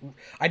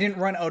didn't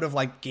run out of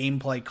like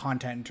gameplay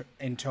content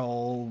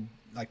until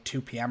like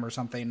 2 p.m. or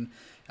something.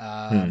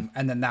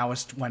 And then that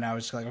was when I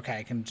was like, okay,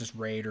 I can just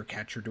raid or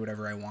catch or do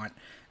whatever I want.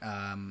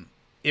 I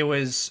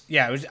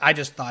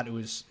just thought it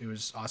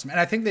was awesome. And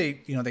I think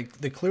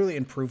they clearly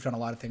improved on a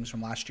lot of things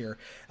from last year.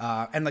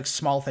 And like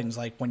small things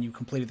like when you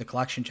completed the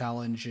collection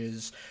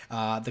challenges,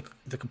 the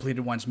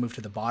completed ones moved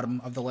to the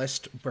bottom of the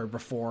list, where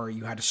before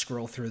you had to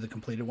scroll through the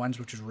completed ones,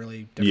 which was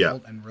really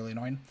difficult and really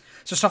annoying.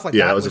 So stuff like that.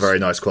 Yeah, it was a very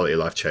nice quality of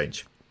life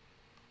change.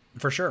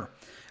 For sure.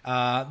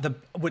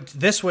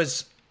 This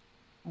was,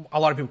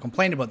 a lot of people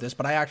complained about this,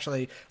 but I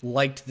actually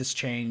liked this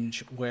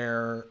change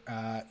where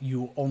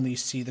you only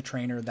see the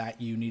trainer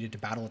that you needed to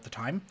battle at the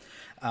time.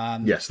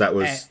 Yes, that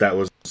was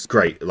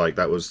great. Like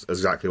that was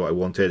exactly what I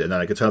wanted, and then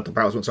I could turn up the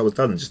battles once I was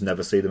done and just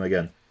never see them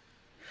again.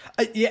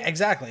 Yeah,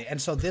 exactly. And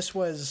so this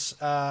was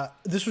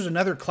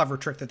another clever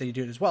trick that they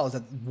did as well. Is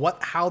that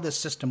how this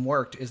system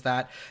worked is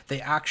that they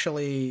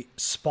actually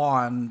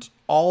spawned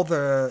all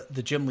the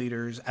gym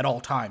leaders at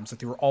all times. That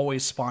they were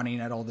always spawning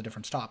at all the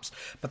different stops.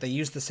 But they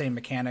used the same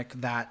mechanic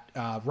that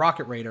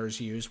rocket raiders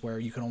use, where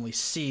you can only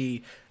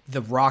see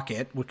the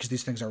rocket, because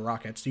these things are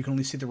rockets. You can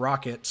only see the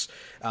rockets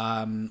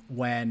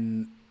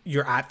when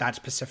you're at that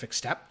specific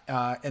step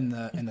in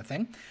the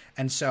thing.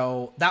 And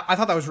so that I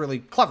thought that was really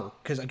clever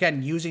because,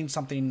 again, using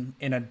something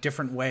in a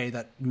different way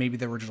that maybe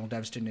the original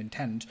devs didn't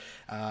intend.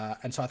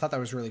 And so I thought that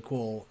was really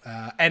cool.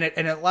 And it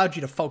allowed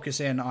you to focus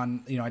in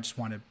on, I just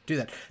want to do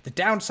that. The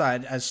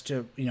downside as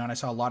to, and I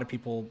saw a lot of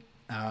people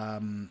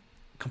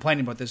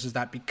complaining about this, is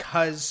that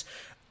because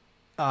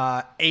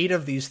 8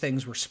 of these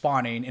things were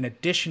spawning, in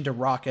addition to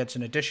rockets,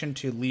 in addition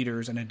to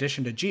leaders, in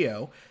addition to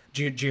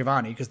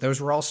Giovanni, because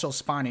those were all still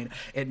spawning,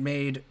 it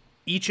made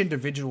each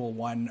individual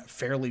one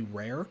fairly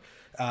rare.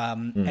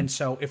 And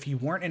so if you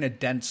weren't in a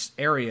dense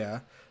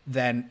area,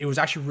 then it was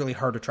actually really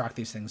hard to track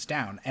these things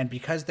down. And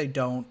because they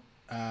don't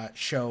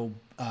show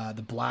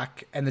the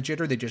black and the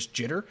jitter, they just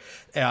jitter,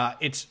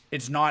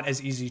 it's not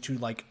as easy to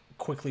like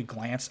quickly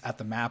glance at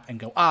the map and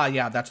go,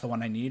 yeah, that's the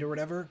one I need or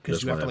whatever,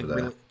 because you have to like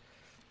really...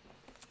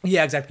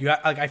 Yeah, exactly.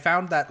 I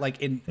found that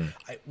like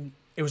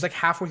it was like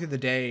halfway through the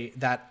day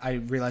that I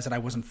realized that I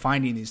wasn't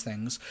finding these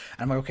things.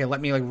 And I'm like, okay,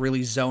 let me like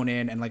really zone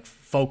in and like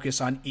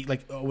focus on I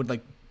would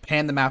like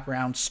pan the map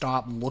around,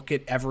 stop, look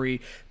at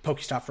every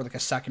Pokestop for like a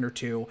second or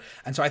two.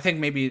 And so I think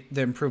maybe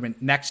the improvement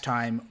next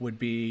time would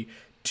be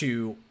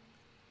to,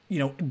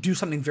 do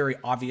something very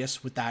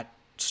obvious with that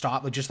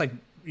stop, like just like,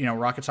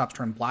 rocket stops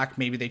turn black,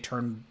 maybe they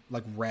turn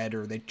like red,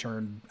 or they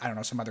turn, I don't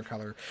know, some other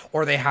color,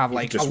 or they have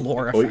like a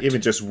lore effect. Or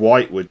even just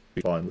white would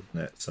be fine,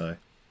 wouldn't it? So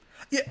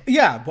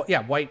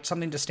white,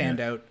 something to stand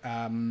out,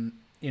 and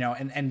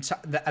so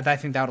I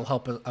think that'll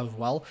help as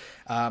well.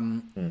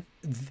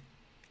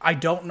 I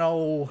don't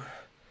know,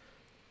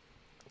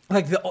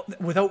 like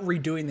without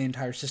redoing the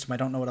entire system, I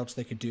don't know what else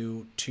they could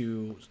do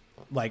to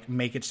like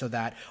make it so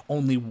that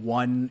only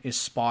one is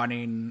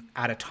spawning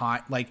at a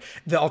time. Like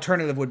the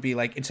alternative would be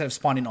like, instead of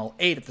spawning all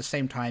 8 at the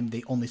same time,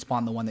 they only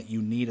spawn the one that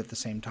you need at the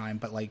same time.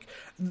 But like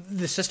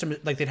the system,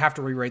 like they'd have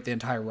to rewrite the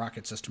entire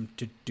rocket system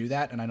to do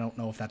that, and I don't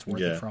know if that's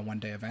worth it for a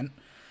one-day event.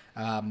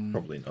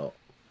 Probably not.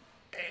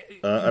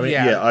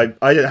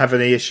 I didn't have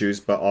any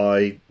issues, but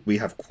we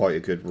have quite a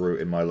good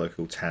route in my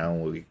local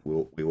town. We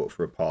walk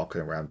through a park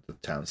and around the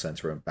town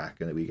centre and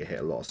back, and we get hit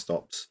a lot of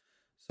stops.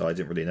 So I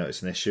didn't really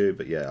notice an issue,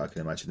 but yeah, I can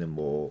imagine in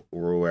more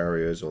rural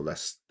areas or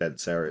less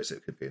dense areas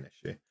it could be an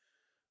issue.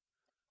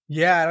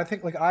 Yeah, and I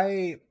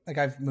think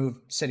I've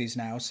moved cities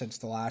now since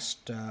the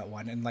last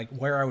one, and like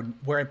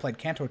where I played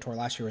Kanto Tour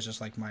last year was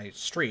just like my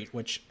street,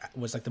 which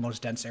was like the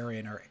most dense area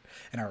in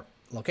our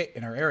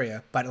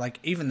area. But like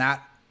even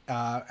that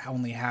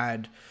only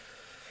had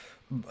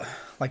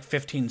like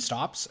 15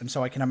 stops, and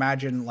so I can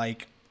imagine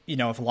like,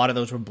 if a lot of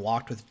those were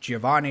blocked with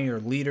Giovanni or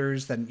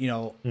leaders, then,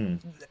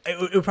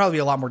 it would probably be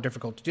a lot more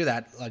difficult to do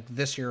that. Like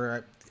this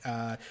year,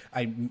 I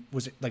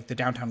was like, the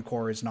downtown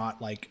core is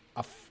not like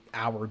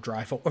hour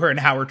drive or an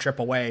hour trip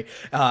away.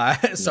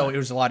 So it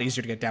was a lot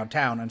easier to get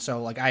downtown. And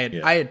so like I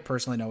had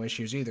personally no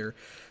issues either,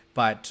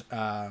 but,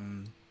 I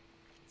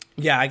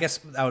guess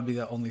that would be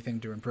the only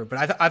thing to improve, but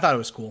I thought it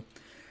was cool.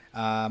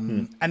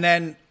 And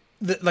then,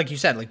 like you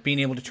said, like being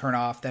able to turn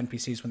off the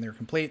NPCs when they're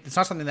complete. It's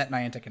not something that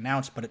Niantic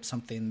announced, but it's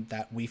something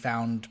that we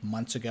found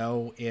months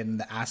ago in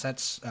the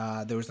assets.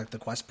 There was like the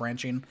quest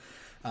branching.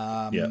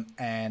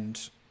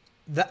 And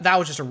that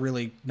was just a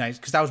really nice,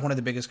 because that was one of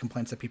the biggest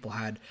complaints that people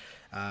had.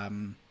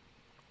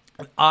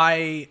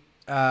 I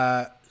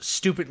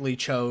stupidly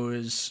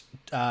chose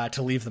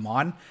to leave them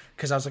on,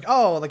 because I was like,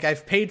 like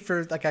I've paid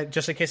for, like,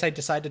 just in case I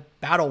decide to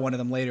battle one of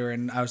them later,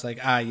 and I was like,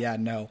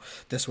 no,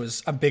 this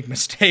was a big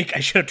mistake. I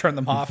should have turned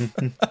them off.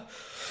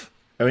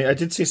 I mean, I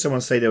did see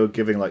someone say they were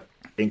giving like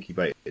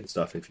incubated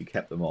stuff if you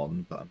kept them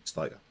on, but I'm just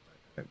like, I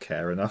don't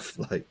care enough.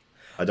 Like,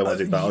 I don't want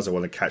to do battles. I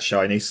want to catch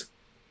shinies.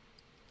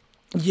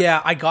 Yeah,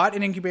 I got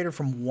an incubator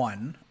from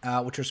one,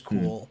 which was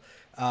cool.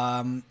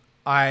 I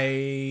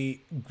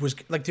was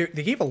like,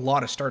 they gave a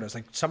lot of starters.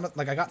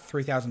 Like I got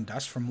 3,000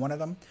 dust from one of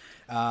them.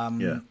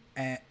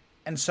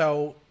 And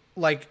so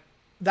like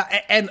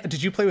that. And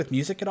did you play with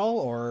music at all,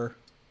 or?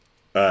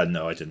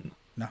 No, I didn't.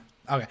 No.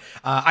 Okay.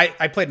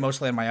 I played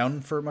mostly on my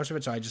own for most of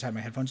it, so I just had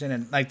my headphones in,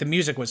 and like the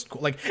music was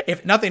cool. Like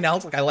if nothing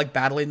else, like I like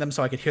battling them,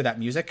 so I could hear that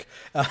music.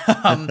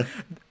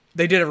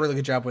 They did a really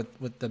good job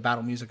with the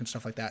battle music and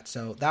stuff like that,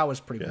 so that was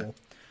pretty cool.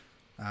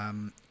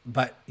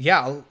 But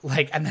yeah,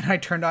 like, and then I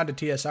turned on to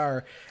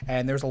TSR,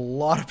 and there's a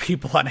lot of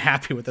people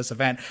unhappy with this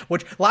event,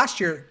 which last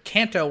year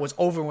Kanto was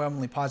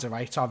overwhelmingly positive.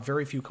 I saw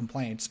very few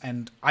complaints,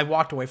 and I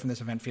walked away from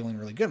this event feeling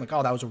really good. I'm like,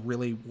 that was a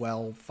really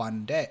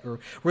fun day, or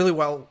really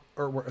well,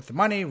 or worth the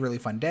money, really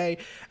fun day.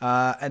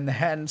 And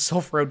then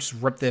Sulfur just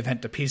ripped the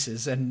event to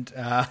pieces. And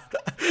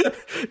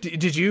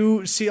did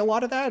you see a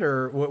lot of that,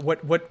 or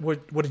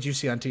what did you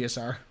see on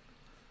TSR?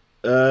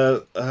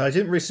 I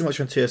didn't really see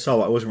much on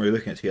TSR. I wasn't really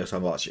looking at TSR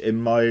much.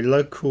 In my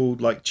local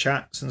like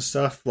chats and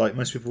stuff, like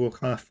most people were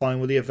kind of fine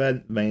with the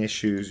event. The main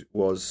issue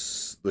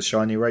was the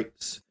shiny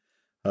rates.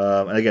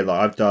 And again,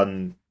 like I've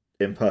done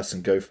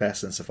in-person Go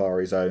Fest and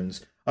Safari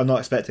Zones. I'm not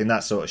expecting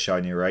that sort of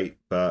shiny rate,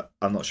 but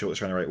I'm not sure what the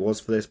shiny rate was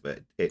for this, but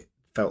it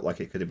felt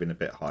like it could have been a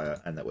bit higher,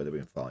 and that would have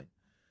been fine.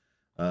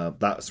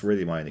 That's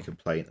really my only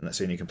complaint, and that's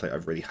the only complaint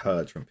I've really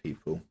heard from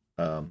people.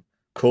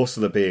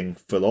 Corsola being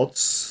full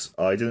odds,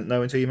 I didn't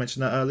know until you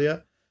mentioned that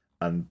earlier,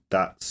 and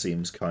that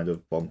seems kind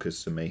of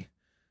bonkers to me.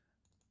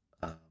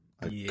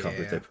 I can't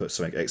believe they put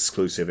something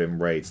exclusive in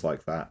raids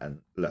like that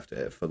and left it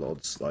at full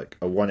odds. Like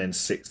a 1 in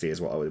 60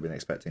 is what I would have been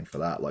expecting for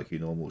that, like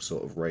your normal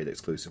sort of raid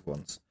exclusive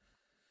ones.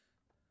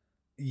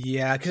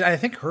 Yeah, because I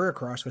think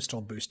Heracross was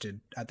still boosted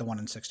at the 1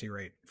 in 60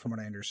 rate, from what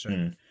I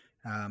understood.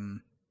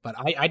 But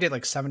I did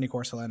like 70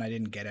 Corsola and I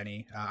didn't get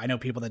any. I know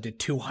people that did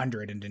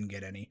 200 and didn't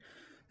get any.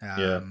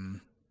 Yeah,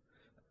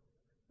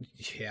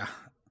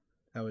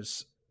 that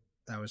was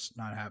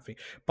not happy.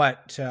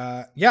 But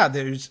yeah,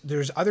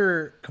 there's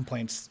other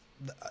complaints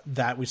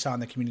that we saw in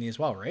the community as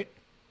well, right?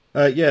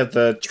 Yeah,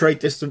 the trade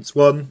distance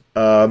one,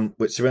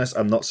 which to be honest,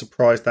 I'm not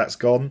surprised that's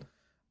gone.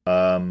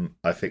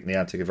 I think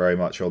Niantic are very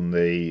much on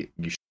the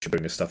you should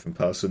bring this stuff in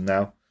person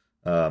now,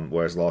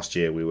 whereas last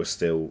year we were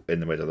still in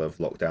the middle of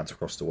lockdowns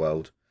across the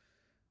world.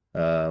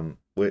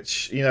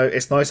 Which, you know,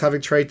 it's nice having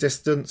trade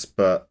distance,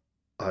 but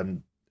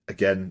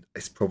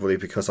it's probably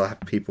because I have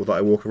people that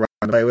I walk around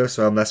and play with,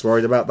 so I'm less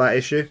worried about that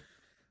issue.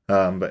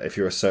 But if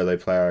you're a solo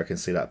player, I can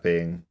see that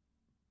being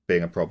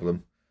a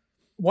problem.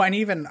 Well, and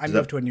even I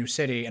moved to a new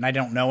city and I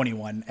don't know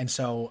anyone. And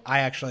so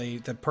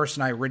the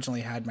person I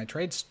originally had my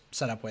trades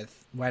set up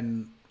with,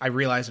 when I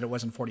realized that it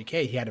wasn't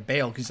 40K, he had to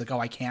bail because he's like, oh,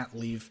 I can't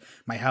leave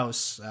my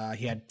house.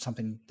 He had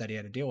something that he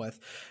had to deal with.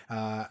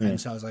 And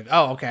so I was like,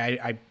 oh, okay,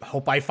 I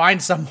hope I find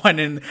someone.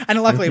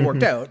 And luckily it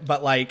worked out.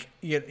 But like,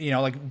 you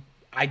know, like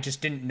I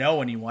just didn't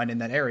know anyone in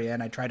that area.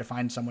 And I tried to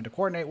find someone to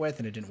coordinate with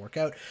and it didn't work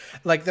out.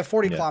 Like the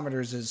 40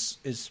 kilometers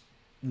is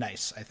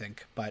nice, I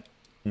think. But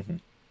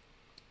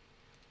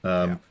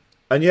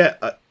And yeah,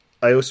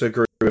 I also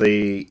agree with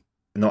the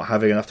not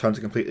having enough time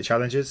to complete the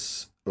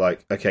challenges.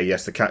 Like, okay,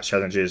 yes, the catch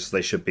challenges,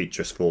 they should be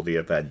just for the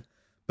event.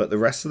 But the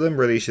rest of them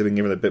really should have been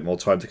given a bit more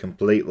time to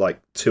complete. Like,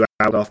 2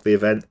 hours after the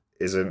event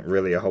isn't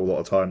really a whole lot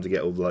of time to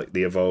get all like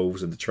the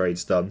evolves and the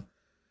trades done.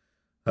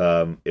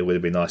 It would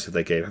have been nice if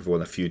they gave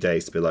everyone a few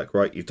days to be like,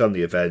 right, you've done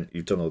the event,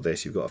 you've done all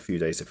this, you've got a few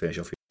days to finish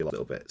off your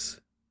little bits.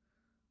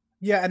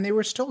 Yeah, and they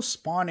were still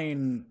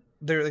spawning.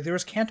 There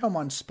was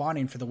Kantomon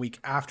spawning for the week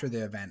after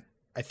the event,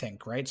 I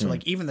think, right? So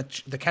like even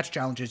the catch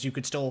challenges, you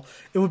could still,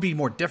 it would be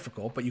more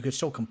difficult, but you could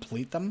still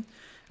complete them.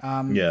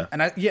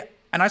 And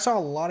I saw a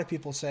lot of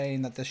people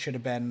saying that this should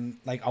have been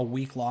like a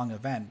week-long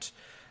event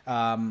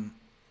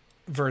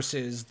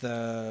versus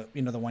the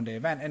 1 day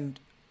event. And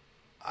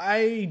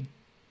I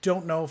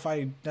don't know if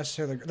I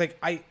necessarily like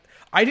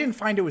I didn't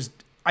find it was,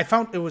 I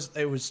found it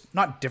was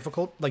not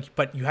difficult, like,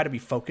 but you had to be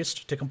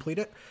focused to complete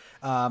it.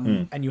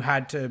 And you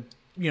had to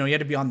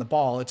be on the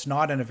ball. It's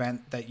not an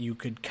event that you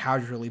could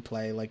casually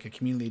play like a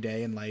community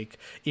day. And like,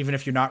 even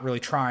if you're not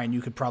really trying,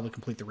 you could probably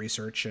complete the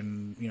research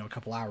in, a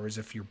couple hours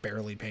if you're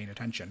barely paying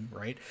attention.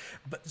 Right.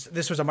 But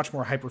this was a much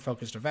more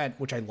hyper-focused event,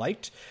 which I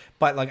liked.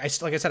 But like I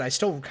said, I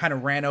still kind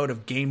of ran out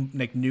of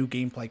new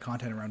gameplay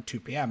content around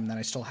 2 PM. And then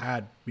I still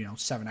had,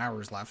 7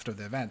 hours left of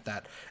the event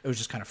that it was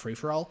just kind of free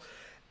for all.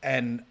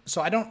 And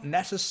so I don't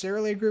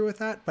necessarily agree with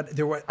that, but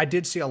I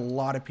did see a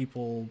lot of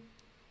people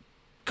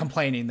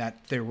complaining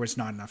that there was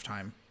not enough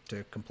time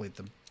to complete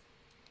them.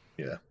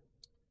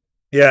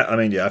 Yeah, I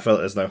mean, I felt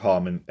there's no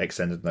harm in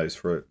extending those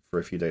for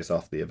a few days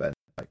after the event.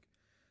 Like,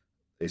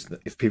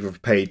 if people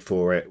have paid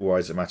for it, why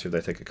does it matter if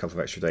they take a couple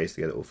of extra days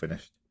to get it all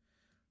finished?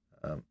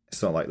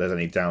 It's not like there's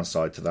any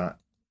downside to that.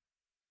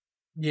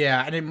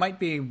 Yeah, and it might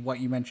be what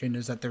you mentioned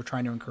is that they're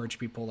trying to encourage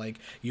people, like,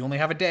 you only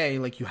have a day,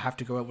 like, you have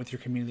to go out with your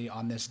community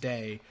on this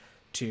day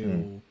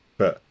to...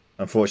 But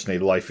unfortunately,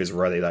 life is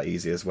rarely that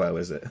easy as well,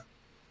 is it?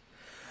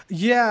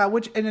 Yeah,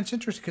 and it's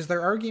interesting because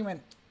their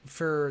argument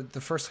for the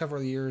first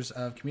several years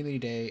of Community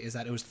Day is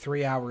that it was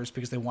 3 hours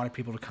because they wanted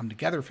people to come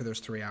together for those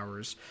 3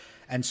 hours.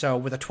 And so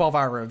with a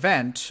 12-hour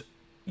event,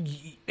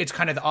 it's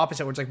kind of the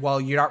opposite, where it's like, well,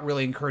 you're not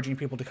really encouraging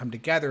people to come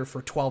together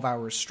for 12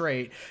 hours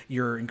straight.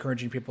 You're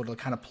encouraging people to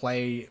kind of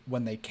play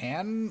when they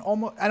can,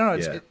 almost. I don't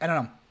know. I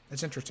don't know.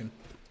 It's interesting.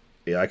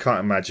 Yeah, I can't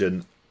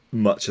imagine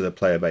much of the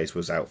player base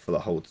was out for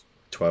the whole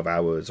 12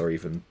 hours or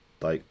even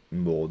like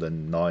more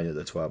than 9 of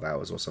the 12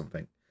 hours or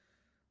something.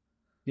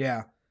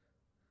 Yeah,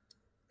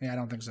 I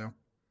don't think so.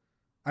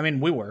 I mean,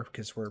 we were,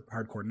 because we're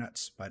hardcore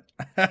nuts, but...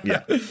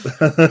 Yeah.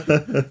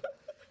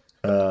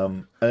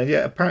 And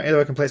yeah, apparently there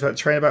were complaints about the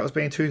train about was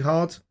being too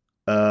hard.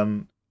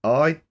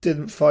 I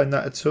didn't find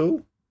that at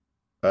all.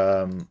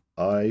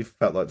 I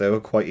felt like they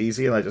were quite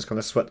easy, and I just kind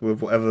of swept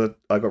with whatever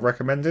I got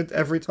recommended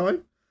every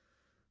time.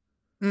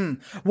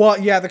 Well,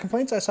 yeah, the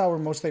complaints I saw were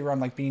mostly around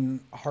like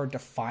being hard to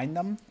find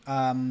them.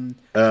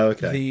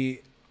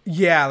 Okay.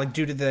 Like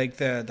due to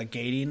the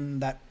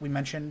gating that we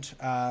mentioned.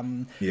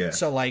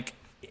 So like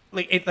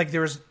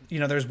there was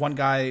there's one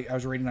guy I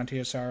was reading on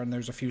TSR, and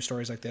there's a few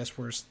stories like this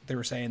where they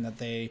were saying that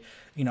they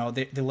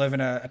live in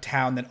a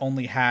town that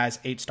only has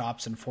 8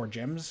 stops and 4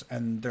 gyms,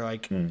 and they're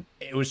like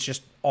it was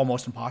just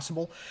almost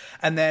impossible.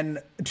 And then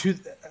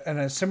and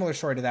a similar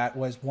story to that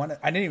was one,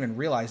 I didn't even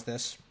realize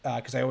this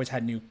because I always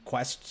had new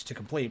quests to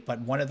complete,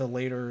 but one of the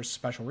later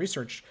special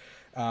research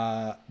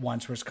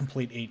ones was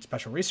complete 8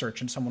 special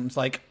research, and someone's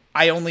like,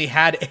 I only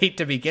had 8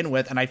 to begin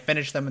with, and I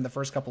finished them in the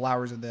first couple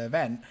hours of the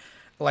event.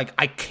 Like,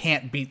 I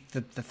can't beat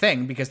the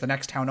thing because the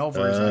next town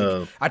over is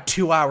like a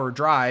 2-hour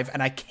drive,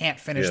 and I can't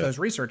finish those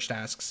research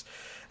tasks.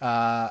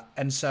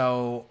 And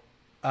so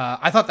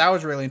I thought that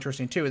was really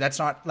interesting too. That's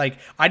not like,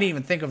 I didn't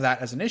even think of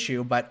that as an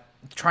issue, but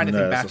trying to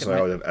think back, that's not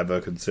I would have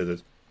ever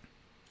considered.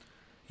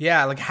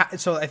 Yeah, like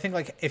so I think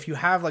like if you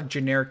have like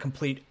generic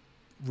complete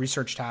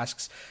research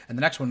tasks, and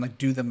the next one, like,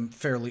 do them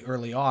fairly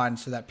early on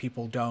so that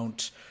people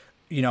don't,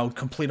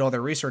 complete all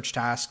their research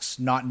tasks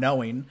not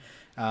knowing.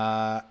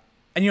 And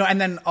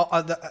and then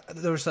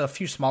there was a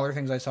few smaller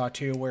things I saw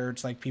too, where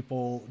it's like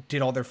people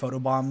did all their photo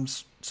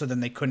bombs, so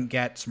then they couldn't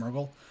get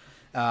Smurgle.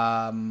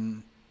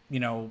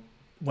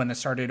 When it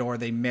started, or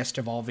they missed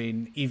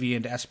evolving Eevee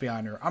into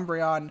Espeon or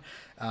Umbreon.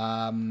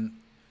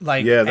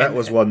 That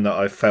was one that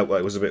I felt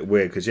like was a bit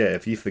weird, because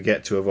if you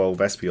forget to evolve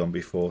Espeon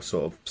before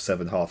sort of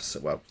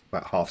about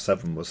half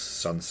 7 was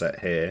sunset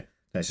here,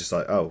 then it's just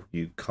like, oh,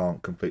 you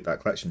can't complete that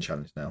collection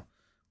challenge now,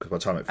 because by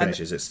the time it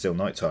finishes, it's still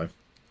nighttime.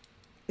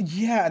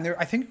 Yeah, and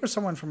I think there was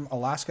someone from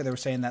Alaska that was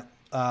saying that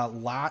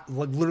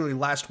literally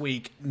last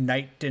week,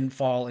 night didn't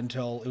fall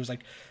until it was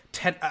like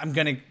 10.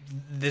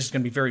 This is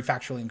gonna be very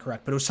factually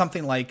incorrect, but it was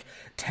something like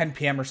 10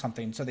 p.m. or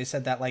something. So they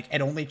said that like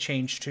it only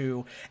changed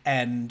to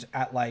end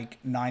at like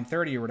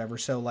 9:30 or whatever.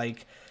 So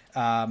like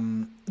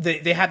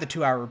they had the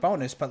 2-hour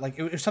bonus, but like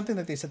it was something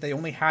that they said they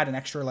only had an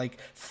extra like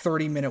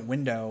 30-minute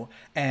window,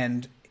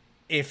 and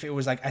if it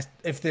was like,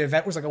 if the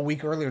event was like a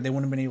week earlier, they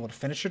wouldn't have been able to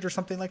finish it or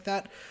something like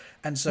that.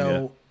 And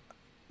so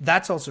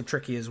that's also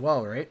tricky as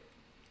well, right?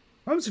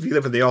 What happens if you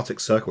live in the Arctic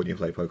Circle when you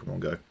play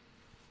Pokemon Go?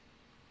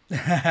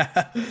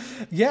 There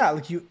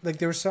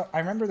was I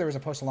remember there was a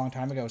post a long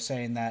time ago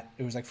saying that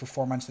it was like for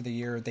 4 months of the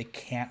year they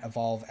can't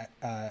evolve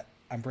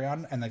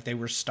Umbreon, and like they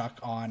were stuck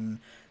on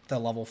the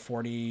level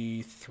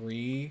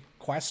 43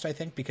 quest, I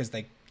think, because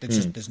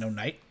just there's no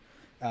night.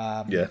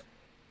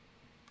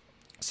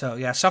 So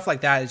yeah, stuff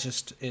like that is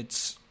just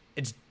it's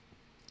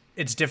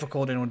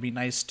difficult, and it would be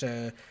nice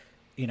to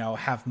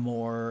have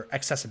more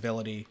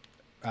accessibility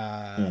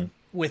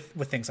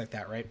with things like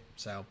that, right?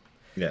 So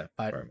very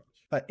much.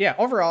 But yeah,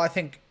 overall, I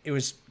think it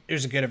was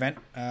a good event.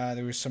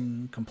 There was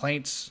some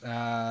complaints,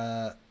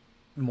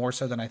 more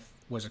so than I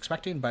was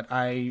expecting, but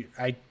I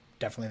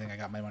definitely think I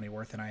got my money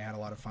worth, and I had a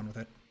lot of fun with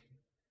it.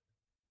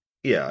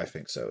 Yeah, I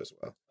think so as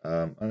well.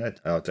 And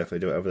I'll definitely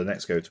do it over the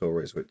next Go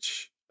Tours,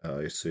 which I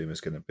assume is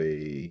going to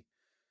be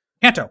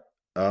Kanto.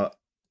 Yeah,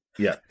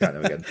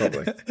 Kanto again,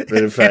 probably. But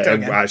in fact,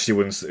 it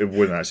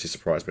wouldn't actually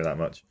surprise me that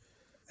much.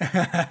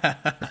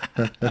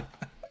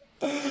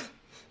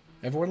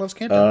 Everyone loves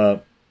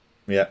Kanto.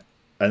 Yeah.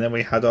 And then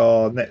we had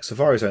our next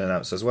Safari Zone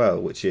announced as well,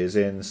 which is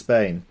in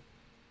Spain,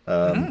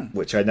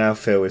 which I now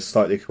feel is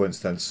slightly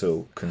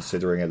coincidental,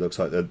 considering it looks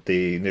like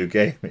the new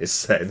game is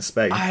set in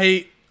Spain.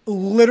 I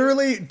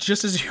literally,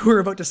 just as you were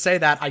about to say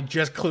that, I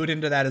just clued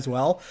into that as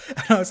well.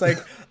 And I was like,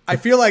 I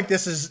feel like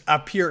this is a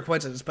pure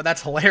coincidence, but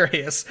that's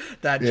hilarious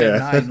that Gen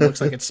 9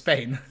 looks like it's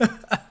Spain.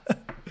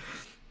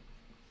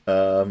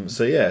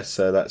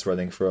 So that's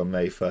running from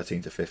May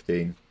 13 to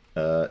 15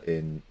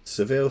 in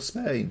Seville,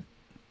 Spain.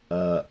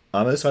 I'm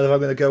undecided if I'm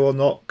going to go or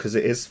not, because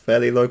it is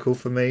fairly local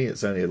for me.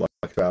 It's only like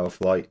a 2-hour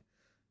flight,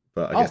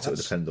 but I guess it would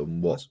depend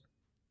on what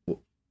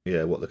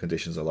the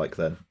conditions are like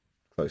then,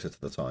 closer to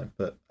the time.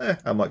 But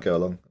I might go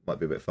along. It might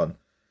be a bit fun.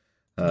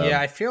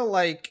 I feel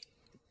like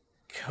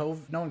no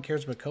one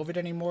cares about COVID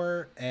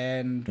anymore,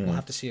 and we'll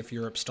have to see if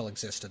Europe still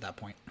exists at that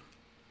point.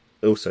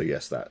 Also,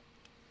 yes, that.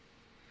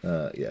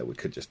 We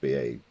could just be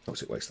a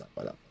toxic wasteland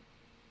by that point.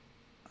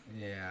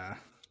 Yeah.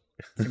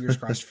 Fingers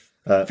crossed.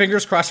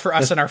 Fingers crossed for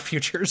us and our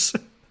futures.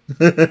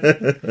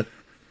 But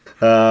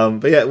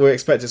yeah, we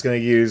expect it's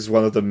going to use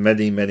one of the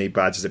many, many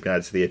badges that have been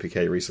added to the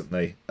APK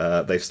recently.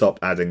 They've stopped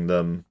adding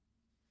them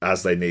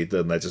as they need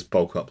them. They're just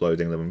bulk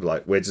uploading them and be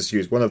like, we'll just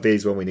use one of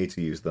these when we need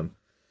to use them.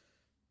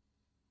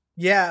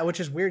 Yeah, which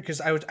is weird,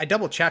 because I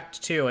double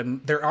checked too,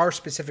 and there are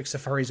specific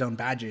Safari Zone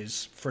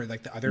badges for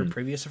like the other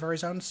previous Safari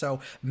Zones, so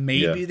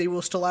maybe they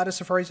will still add a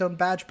Safari Zone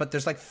badge, but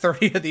there's like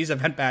 30 of these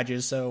event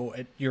badges, so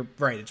you're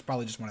right, it's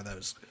probably just one of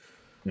those.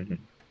 Mm-hmm.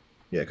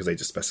 Yeah, because they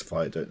just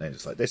specify it, don't they?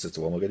 Just like, this is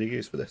the one we're going to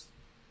use for this.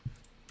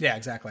 Yeah,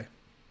 exactly.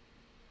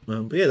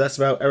 But yeah, that's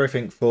about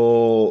everything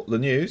for the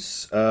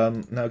news.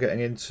 Now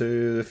getting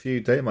into a few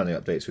data mining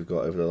updates we've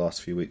got over the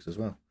last few weeks as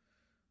well.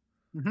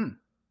 Mm-hmm.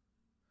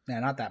 Yeah,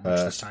 not that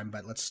much this time,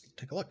 but let's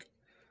take a look.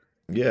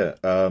 Yeah,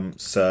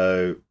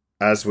 so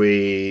as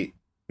we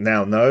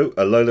now know,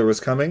 Alola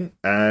is coming,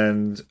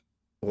 and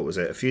what was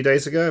it, a few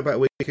days ago, about a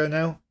week ago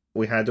now,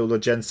 we had all the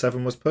Gen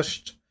 7 was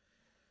pushed.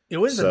 It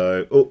was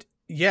it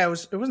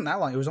wasn't that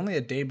long. It was only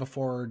a day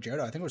before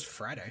Johto. I think it was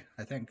Friday,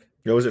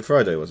 Oh, was it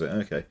Friday, was it?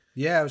 Okay.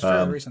 Yeah, it was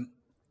fairly recent.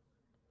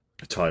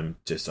 Time,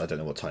 I don't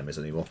know what time is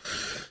anymore.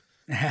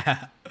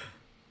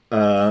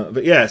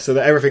 But yeah, so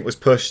that everything was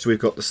pushed. We've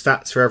got the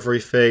stats for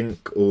everything,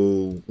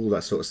 all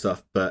that sort of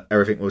stuff, but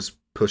everything was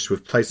pushed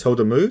with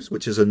placeholder moves,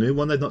 which is a new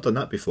one. They've not done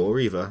that before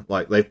either.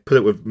 Like, they've put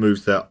it with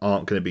moves that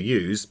aren't going to be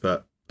used,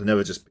 but they've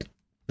never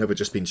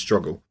just been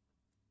struggle.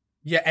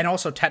 Yeah, and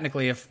also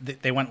technically, if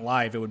they went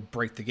live, it would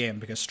break the game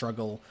because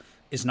struggle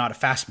is not a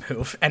fast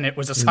move, and it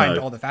was assigned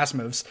to all the fast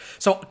moves.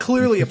 So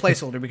clearly a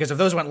placeholder, because if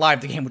those went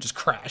live, the game would just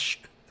crash.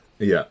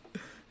 Yeah.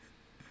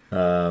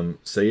 We'll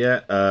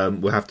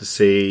have to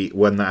see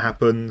when that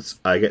happens.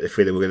 I get the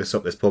feeling we're going to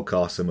stop this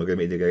podcast and we're going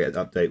to need to go get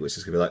an update, which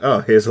is going to be like,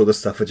 oh, here's all the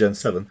stuff for Gen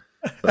 7.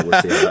 But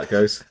we'll see how that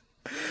goes.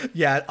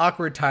 Yeah,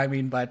 awkward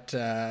timing, but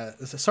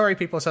sorry,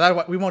 people. So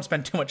that we won't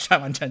spend too much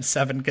time on Gen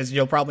 7 because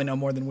you'll probably know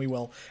more than we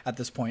will at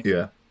this point.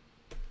 Yeah.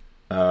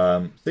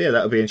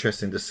 That'll be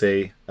interesting to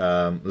see.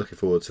 Looking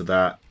forward to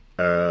that.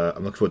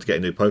 I'm looking forward to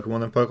getting new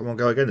Pokemon and Pokemon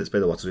Go again. It's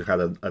been a while since we've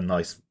had a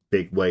nice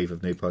big wave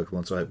of new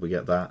Pokemon, so I hope we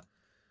get that.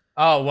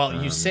 Oh,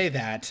 well, you say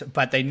that,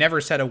 but they never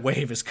said a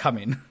wave is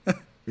coming.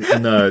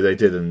 No, they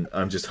didn't.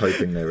 I'm just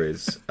hoping there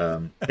is.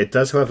 It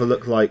does, however,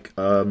 look like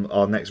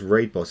our next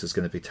raid boss is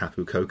going to be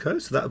Tapu Koko,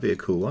 so that'll be a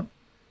cool one.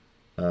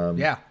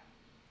 Yeah,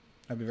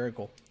 that'd be very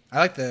cool. I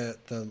like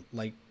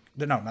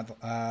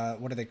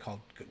what are they called?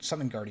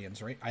 Something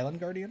Guardians, right?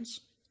 Island Guardians?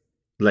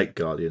 Lake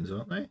Guardians,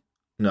 aren't they?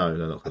 No,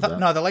 not called that.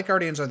 No, the Lake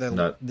Guardians are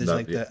the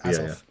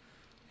yeah.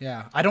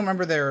 Yeah, I don't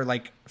remember their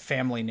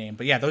family name,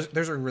 but yeah,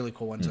 those are really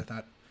cool ones. I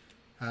thought.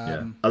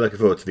 I'm looking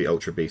forward to the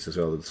Ultra Beasts as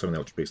well. Some of the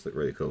Ultra Beasts look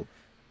really cool.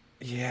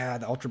 Yeah,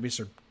 the Ultra Beasts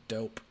are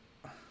dope.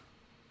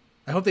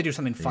 I hope they do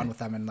something fun with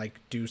them and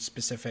do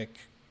specific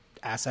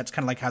assets,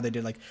 kind of like how they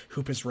did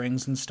Hoopus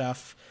rings and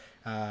stuff.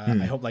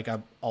 I hope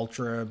a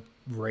Ultra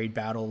raid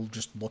battle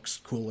just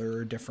looks cooler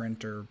or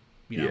different, or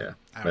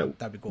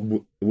that'd be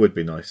cool. Would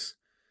be nice.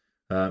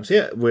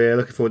 We're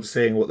looking forward to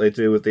seeing what they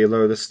do with the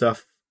Alola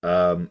stuff.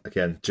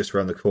 Again, just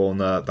around the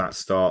corner. That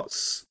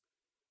starts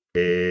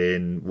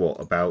in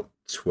about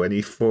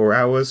 24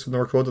 hours from the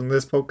recording of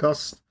this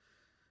podcast.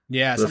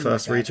 Yeah, the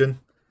first region.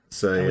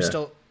 So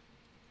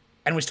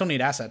and we still need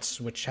assets,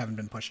 which haven't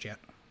been pushed yet.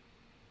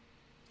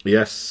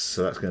 Yes,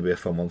 so that's going to be a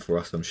fun one for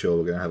us. I'm sure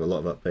we're going to have a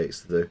lot of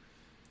updates to do.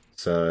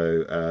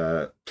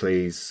 So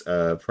please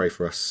pray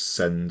for us.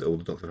 Send all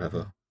the Dr.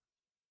 Pepper.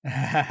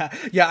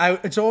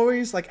 It's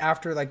always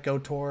after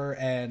GoTour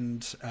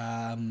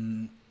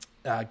and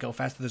Go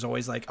Fest, there's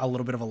always a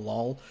little bit of a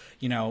lull,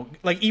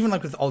 even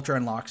with Ultra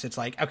Unlocks, it's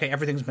okay,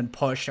 everything's been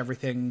pushed,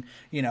 everything,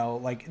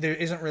 there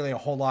isn't really a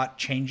whole lot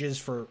changes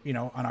for,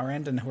 on our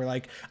end, and we're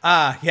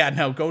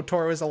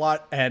GoTour was a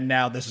lot, and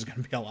now this is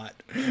going to be a lot.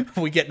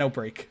 We get no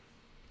break.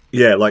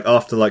 Yeah,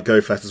 after Go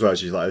Fest as well,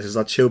 she's this is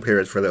our chill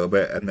period for a little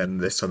bit, and then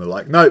this time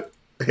they're nope,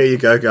 here you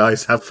go,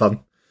 guys, have fun.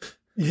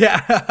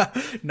 Yeah.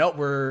 No,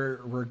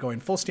 we're going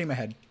full steam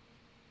ahead.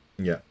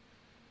 Yeah.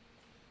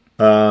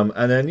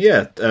 And then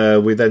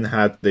we then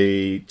had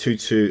the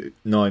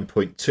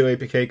 229.2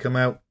 APK come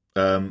out.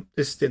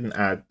 This didn't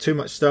add too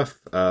much stuff,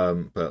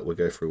 but we'll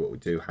go through what we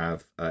do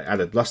have.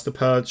 Added Luster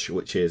Purge,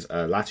 which is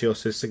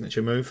Latios'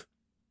 signature move.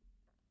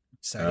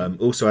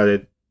 Also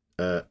added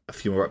a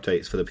few more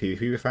updates for the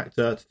PvP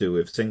refactor to do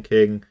with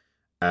syncing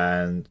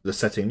and the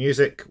setting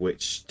music,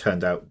 which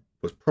turned out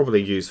was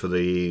probably used for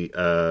the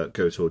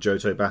Goto or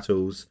Johto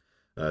battles,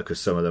 because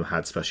some of them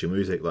had special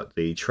music, like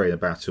the trainer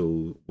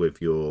battle with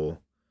your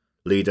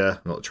leader,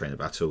 not the trainer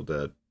battle,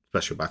 the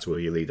special battle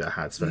with your leader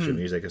had special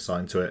music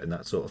assigned to it and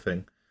that sort of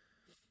thing.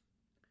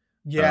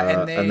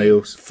 Yeah, and they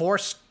also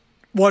forced.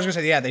 Well, I was gonna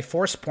say, they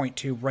forced Point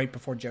 2 right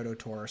before Johto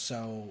Tour,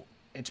 so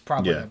it's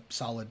probably a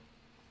solid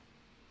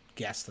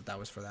guess that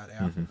was for that. Yeah.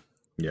 Mm-hmm.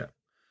 Yeah.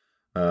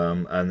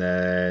 And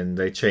then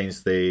they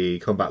changed the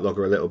combat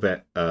logger a little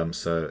bit.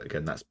 So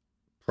again, that's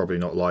probably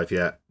not live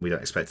yet. We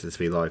don't expect it to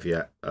be live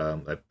yet. They're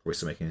probably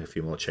still making a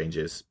few more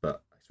changes,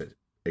 but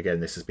again,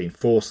 this has been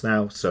forced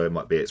now, so it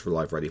might be it's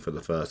live ready for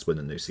the first when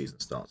the new season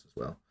starts as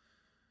well.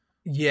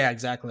 Yeah,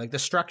 exactly. The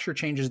structure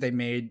changes they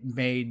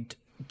made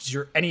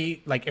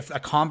any if a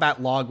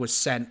combat log was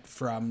sent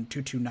from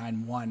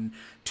 2291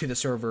 to the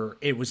server,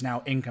 it was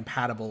now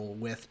incompatible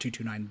with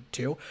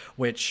 2292,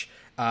 which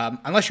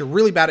unless you're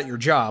really bad at your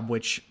job,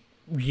 which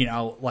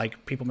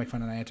people make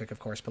fun of Niantic, of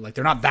course, but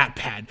they're not that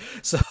bad.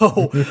 So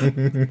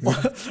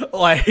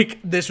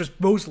this was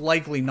most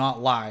likely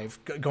not live.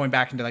 Going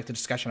back into the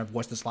discussion of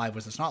was this live,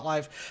 was this not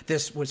live,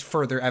 this was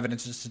further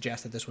evidence to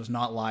suggest that this was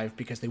not live,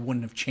 because they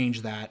wouldn't have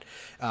changed that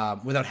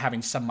without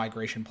having some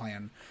migration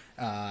plan.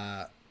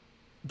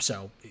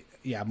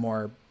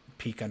 More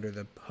peek under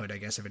the hood, I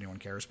guess, if anyone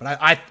cares. But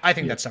I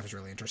think that stuff is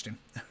really interesting.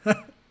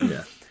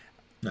 Yeah,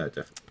 no,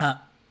 definitely.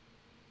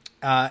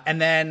 And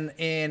then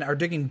in our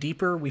digging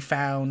deeper, we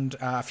found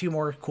a few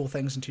more cool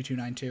things in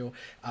 2292.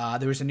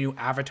 There was a new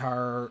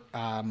avatar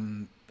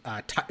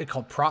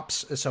called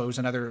props. So it was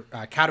another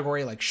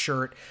category like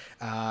shirt,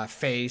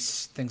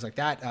 face, things like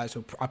that.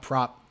 So a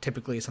prop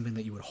typically is something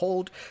that you would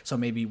hold. So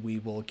maybe we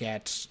will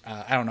get,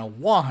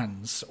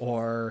 wands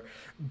or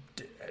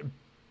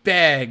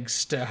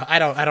bags. I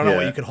don't know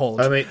what you could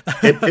hold. I mean,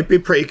 it'd be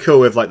pretty cool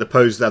with the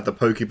pose that the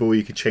Pokeball,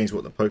 you could change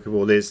what the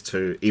Pokeball is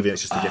to, even if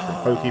it's just a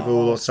different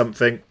Pokeball or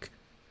something.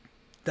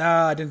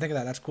 I didn't think of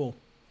that. That's cool.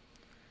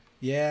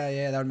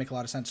 Yeah, that would make a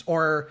lot of sense.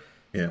 Or,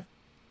 I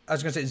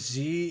was going to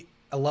say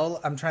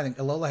Alola, I'm trying to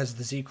think. Alola has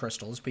the Z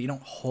crystals, but you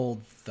don't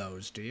hold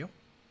those, do you?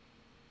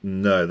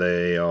 No,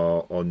 they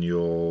are on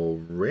your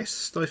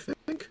wrist, I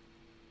think.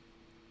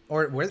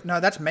 Or no,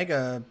 that's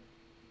Mega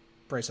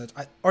bracelets.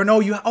 Or no,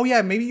 you. Oh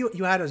yeah, maybe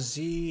you had a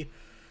Z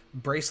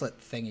bracelet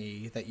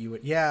thingy that you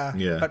would. Yeah,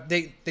 Yeah. but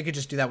they could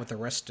just do that with the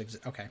wrist.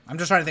 Okay, I'm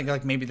just trying to think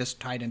like maybe this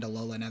tied into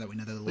Lola now that we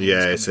know that Lola.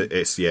 Yeah,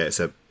 it's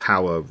a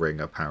power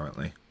ring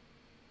apparently.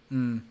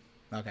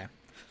 Okay,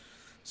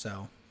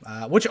 so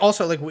which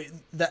also like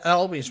that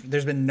always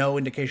there's been no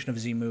indication of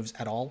Z moves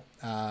at all.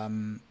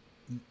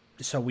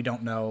 So we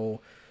don't know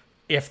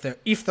if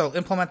they'll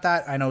implement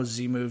that. I know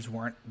Z moves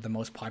weren't the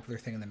most popular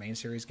thing in the main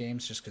series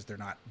games just because they're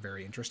not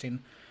very interesting.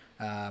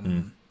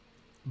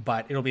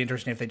 But it'll be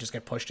interesting if they just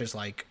get pushed as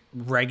like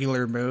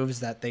regular moves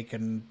that they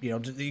can,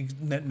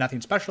 nothing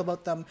special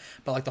about them.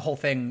 But like the whole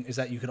thing is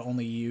that you could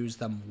only use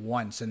them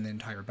once in the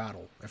entire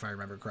battle, if I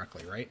remember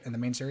correctly, right? In the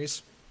main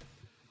series.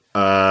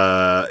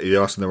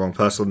 You're asking the wrong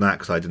person on that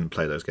because I didn't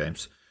play those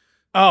games.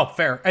 Oh,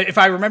 fair. If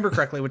I remember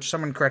correctly, which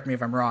someone correct me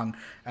if I'm wrong,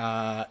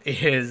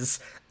 is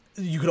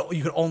you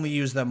could only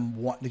use them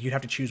you'd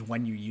have to choose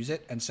when you use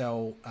it, and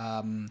so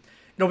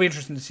it'll be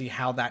interesting to see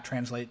how that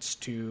translates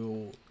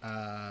to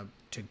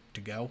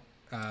go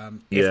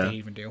if they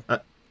even do.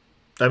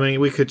 I mean,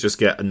 we could just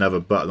get another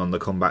button on the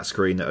combat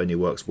screen that only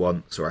works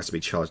once or has to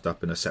be charged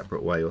up in a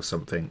separate way or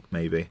something,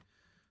 maybe.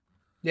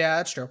 Yeah,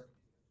 that's true.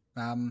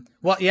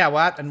 We'll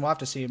have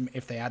to see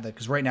if they add that,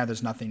 because right now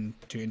there's nothing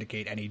to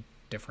indicate any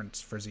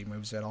difference for Z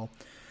moves at all.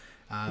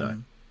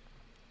 No.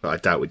 But I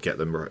doubt we'd get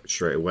them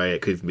straight away.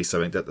 It could even be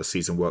something that the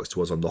season works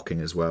towards unlocking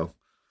as well.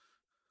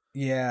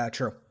 Yeah,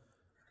 true.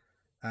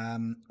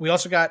 We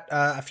also got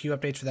a few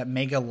updates for that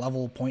mega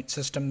level point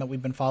system that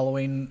we've been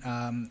following.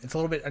 It's a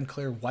little bit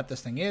unclear what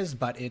this thing is,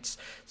 but it's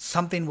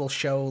something will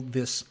show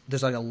this.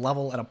 There's like a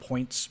level and a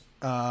points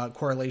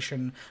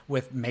correlation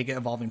with mega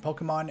evolving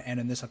Pokemon, and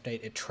in this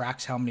update it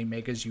tracks how many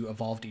megas you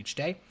evolved each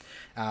day,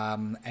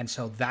 and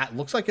so that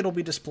looks like it'll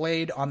be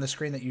displayed on the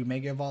screen that you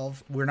mega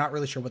evolve. We're not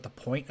really sure what the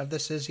point of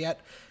this is yet,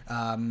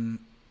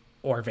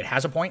 or if it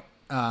has a point,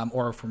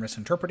 or if we're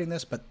misinterpreting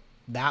this, but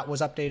that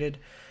was updated.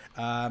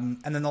 And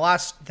then the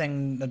last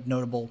thing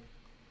notable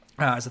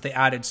is that they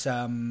added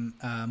some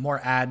more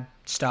ad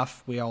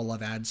stuff. We all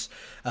love ads.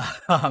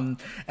 And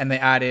they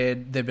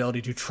added the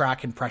ability to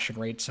track impression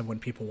rates of when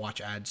people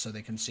watch ads, so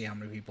they can see how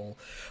many people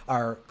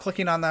are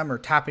clicking on them or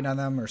tapping on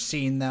them or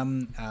seeing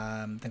them,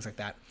 things like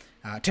that.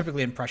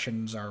 Typically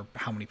impressions are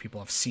how many people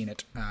have seen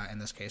it in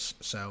this case.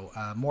 So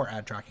more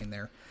ad tracking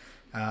there.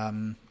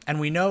 And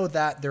we know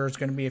that there's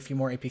going to be a few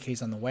more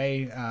APKs on the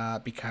way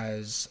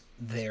because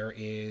they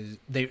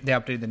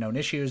updated the known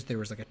issues. There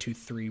was like a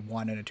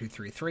 2.3.1 and a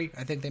 2.3.3,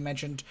 I think they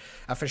mentioned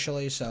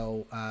officially.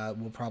 So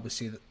we'll probably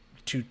see the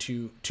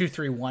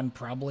 2.3.1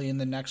 probably in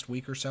the next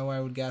week or so,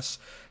 I would guess,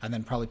 and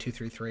then probably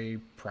 2.3.3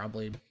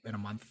 probably in a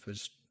month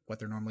is what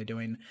they're normally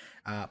doing.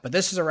 But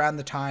this is around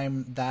the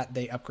time that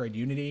they upgrade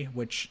Unity,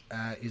 which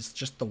is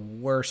just the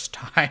worst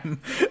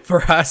time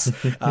for us.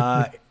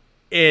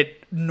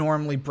 It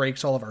normally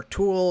breaks all of our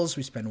tools.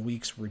 We spend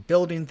weeks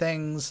rebuilding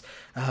things.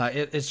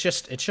 It's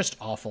just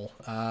awful.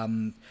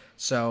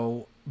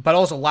 But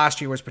also last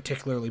year was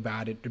particularly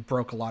bad. It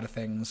broke a lot of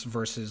things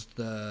versus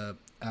the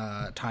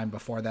time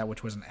before that,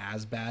 which wasn't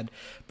as bad.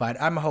 But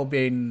I'm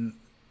hoping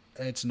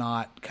it's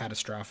not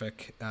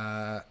catastrophic.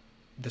 Not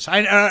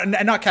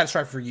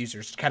catastrophic for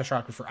users,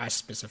 catastrophic for us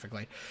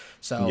specifically.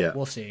 So yeah.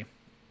 We'll see.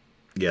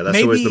 Yeah,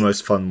 that's always the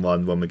most fun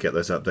one when we get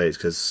those updates,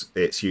 because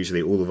it's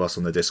usually all of us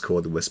on the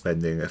Discord and we're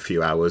spending a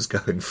few hours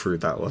going through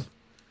that one.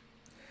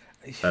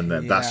 And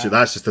then that's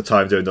just the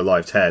time doing the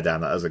live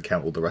teardown. That doesn't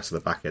count all the rest of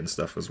the back end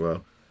stuff as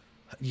well.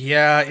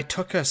 Yeah, it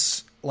took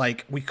us,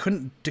 we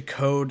couldn't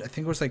decode. I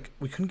think it was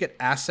we couldn't get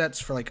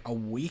assets for a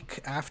week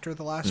after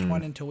the last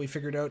one until we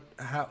figured out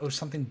how it was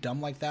something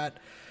dumb like that.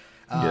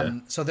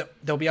 So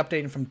they'll be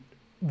updating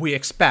we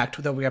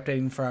expect they'll be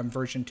updating from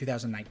version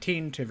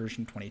 2019 to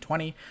version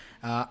 2020.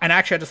 And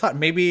actually, I just thought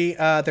maybe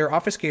their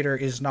Obfuscator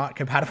is not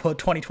compatible with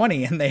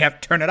 2020 and they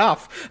have to turn it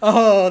off.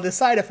 Oh, the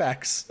side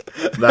effects.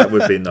 That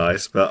would be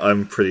nice, but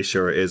I'm pretty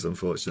sure it is,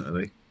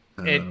 unfortunately.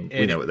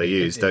 We know what they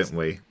use, don't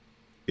we?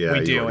 Yeah,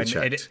 we do.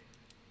 And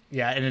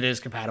and it is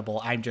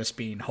compatible. I'm just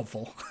being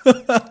hopeful.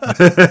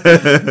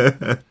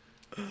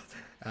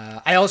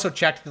 I also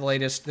checked the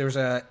latest. There's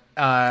a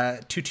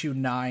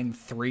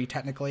 2293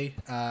 technically,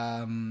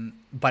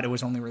 but it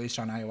was only released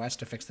on iOS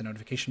to fix the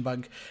notification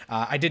bug.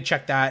 I did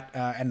check that,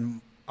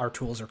 and our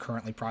tools are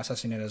currently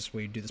processing it as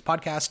we do this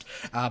podcast,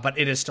 but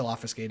it is still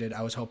obfuscated.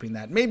 I was hoping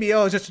that maybe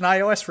it's just an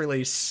iOS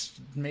release.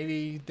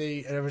 Maybe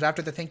it was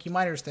after the Thank You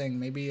Miners thing.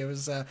 Maybe it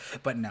was,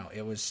 but no,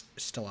 it was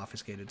still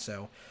obfuscated.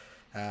 So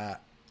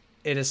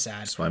it is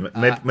sad. That's fine.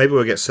 Maybe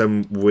we'll get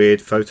some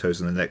weird photos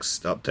in the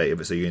next update if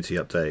it's a Unity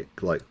update.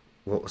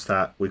 What was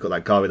that? We've got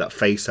that guy with that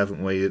face,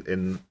 haven't we,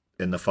 in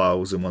the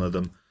files in one of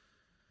them?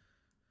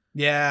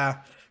 Yeah,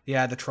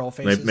 the troll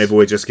faces. Maybe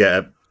we just get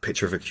a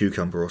picture of a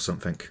cucumber or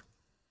something.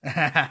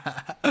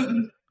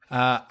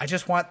 I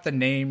just want the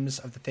names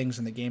of the things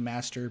in the Game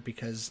Master,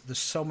 because there's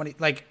so many,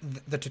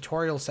 the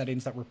tutorial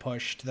settings that were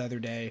pushed the other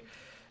day.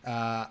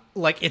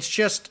 It's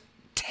just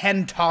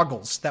 10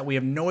 toggles that we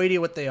have no idea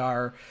what they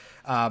are.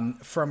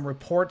 From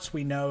reports,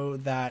 we know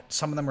that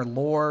some of them are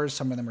lures,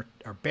 some of them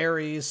are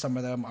berries, some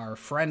of them are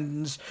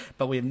friends,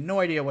 but we have no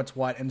idea what's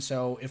what. And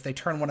so if they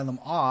turn one of them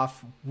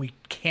off, we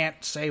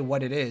can't say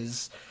what it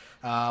is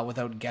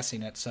without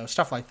guessing it. So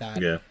stuff like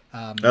that. Yeah.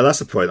 That's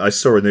the point. I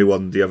saw a new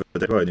one the other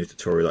day, a new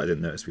tutorial that I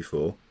didn't notice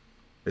before.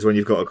 Is when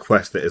you've got a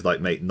quest that is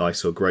like make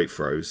nice or great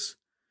throws.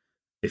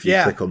 If you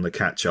click on the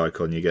catch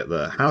icon, you get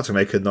the how to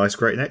make a nice,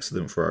 great, and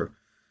excellent throw.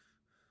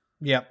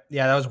 Yep.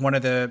 Yeah, that was one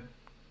of the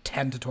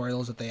 10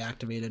 tutorials that they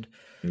activated.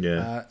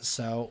 Yeah.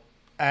 So,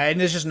 and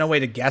there's just no way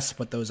to guess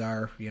what those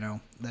are,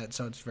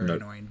 so it's very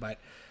annoying. But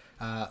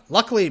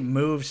luckily,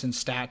 moves and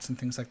stats and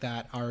things like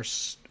that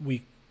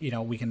we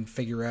can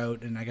figure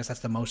out, and I guess that's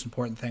the most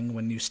important thing.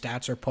 When new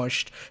stats are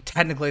pushed,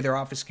 technically they're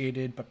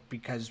obfuscated, but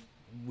because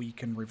we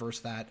can reverse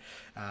that,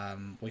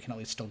 we can at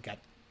least still get,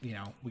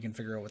 we can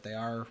figure out what they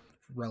are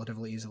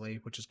relatively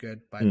easily, which is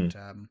good. But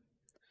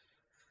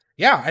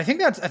yeah, I think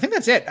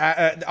that's it.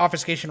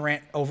 Obfuscation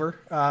rant over.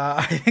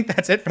 I think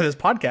that's it for this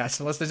podcast.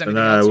 Unless there's anything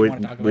else you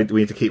want to talk about.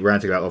 We need to keep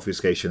ranting about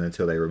obfuscation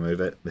until they remove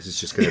it. This is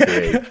just going to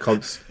be a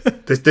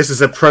this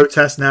is a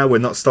protest now. We're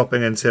not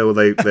stopping until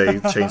they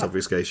change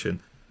obfuscation.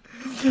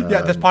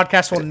 This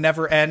podcast will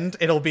never end.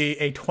 It'll be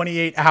a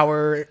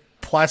 28-hour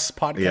plus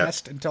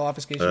podcast until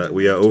obfuscation.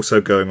 We are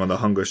also going on a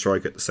hunger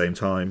strike at the same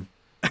time.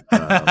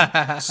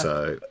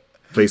 So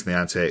please,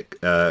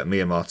 Niantic,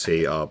 me and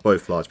Marty are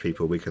both large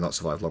people. We cannot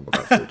survive long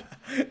without food.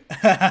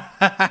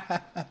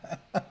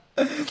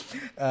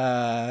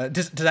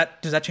 Does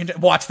that change it?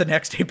 Watch the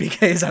next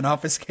APK is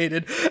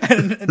unobfuscated,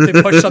 and they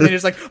push something.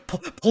 It's like,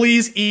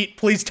 please eat,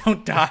 please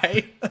don't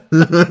die.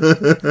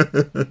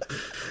 That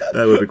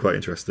would be quite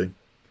interesting.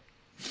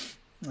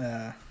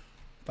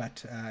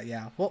 But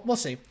we'll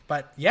see.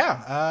 But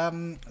yeah,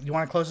 you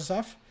want to close this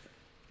off?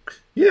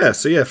 Yeah,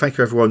 so thank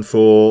you everyone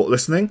for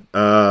listening.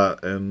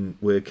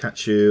 We'll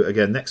catch you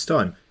again next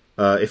time.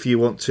 If you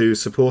want to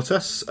support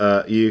us,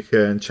 you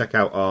can check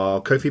out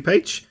our Ko-fi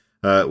page,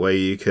 where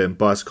you can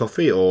buy us a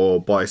coffee or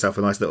buy yourself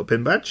a nice little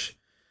pin badge.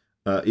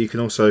 You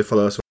can also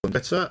follow us on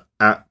Twitter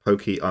at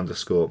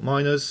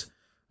 @Poke_miners.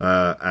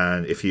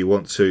 And if you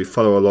want to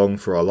follow along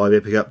for our live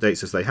epic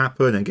updates as they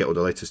happen and get all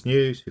the latest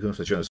news, you can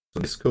also join us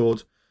on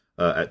Discord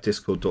at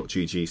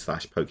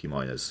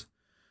discord.gg/Pokeminers.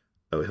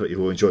 We hope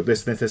you've all enjoyed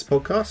listening to this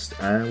podcast,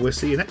 and we'll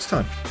see you next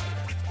time.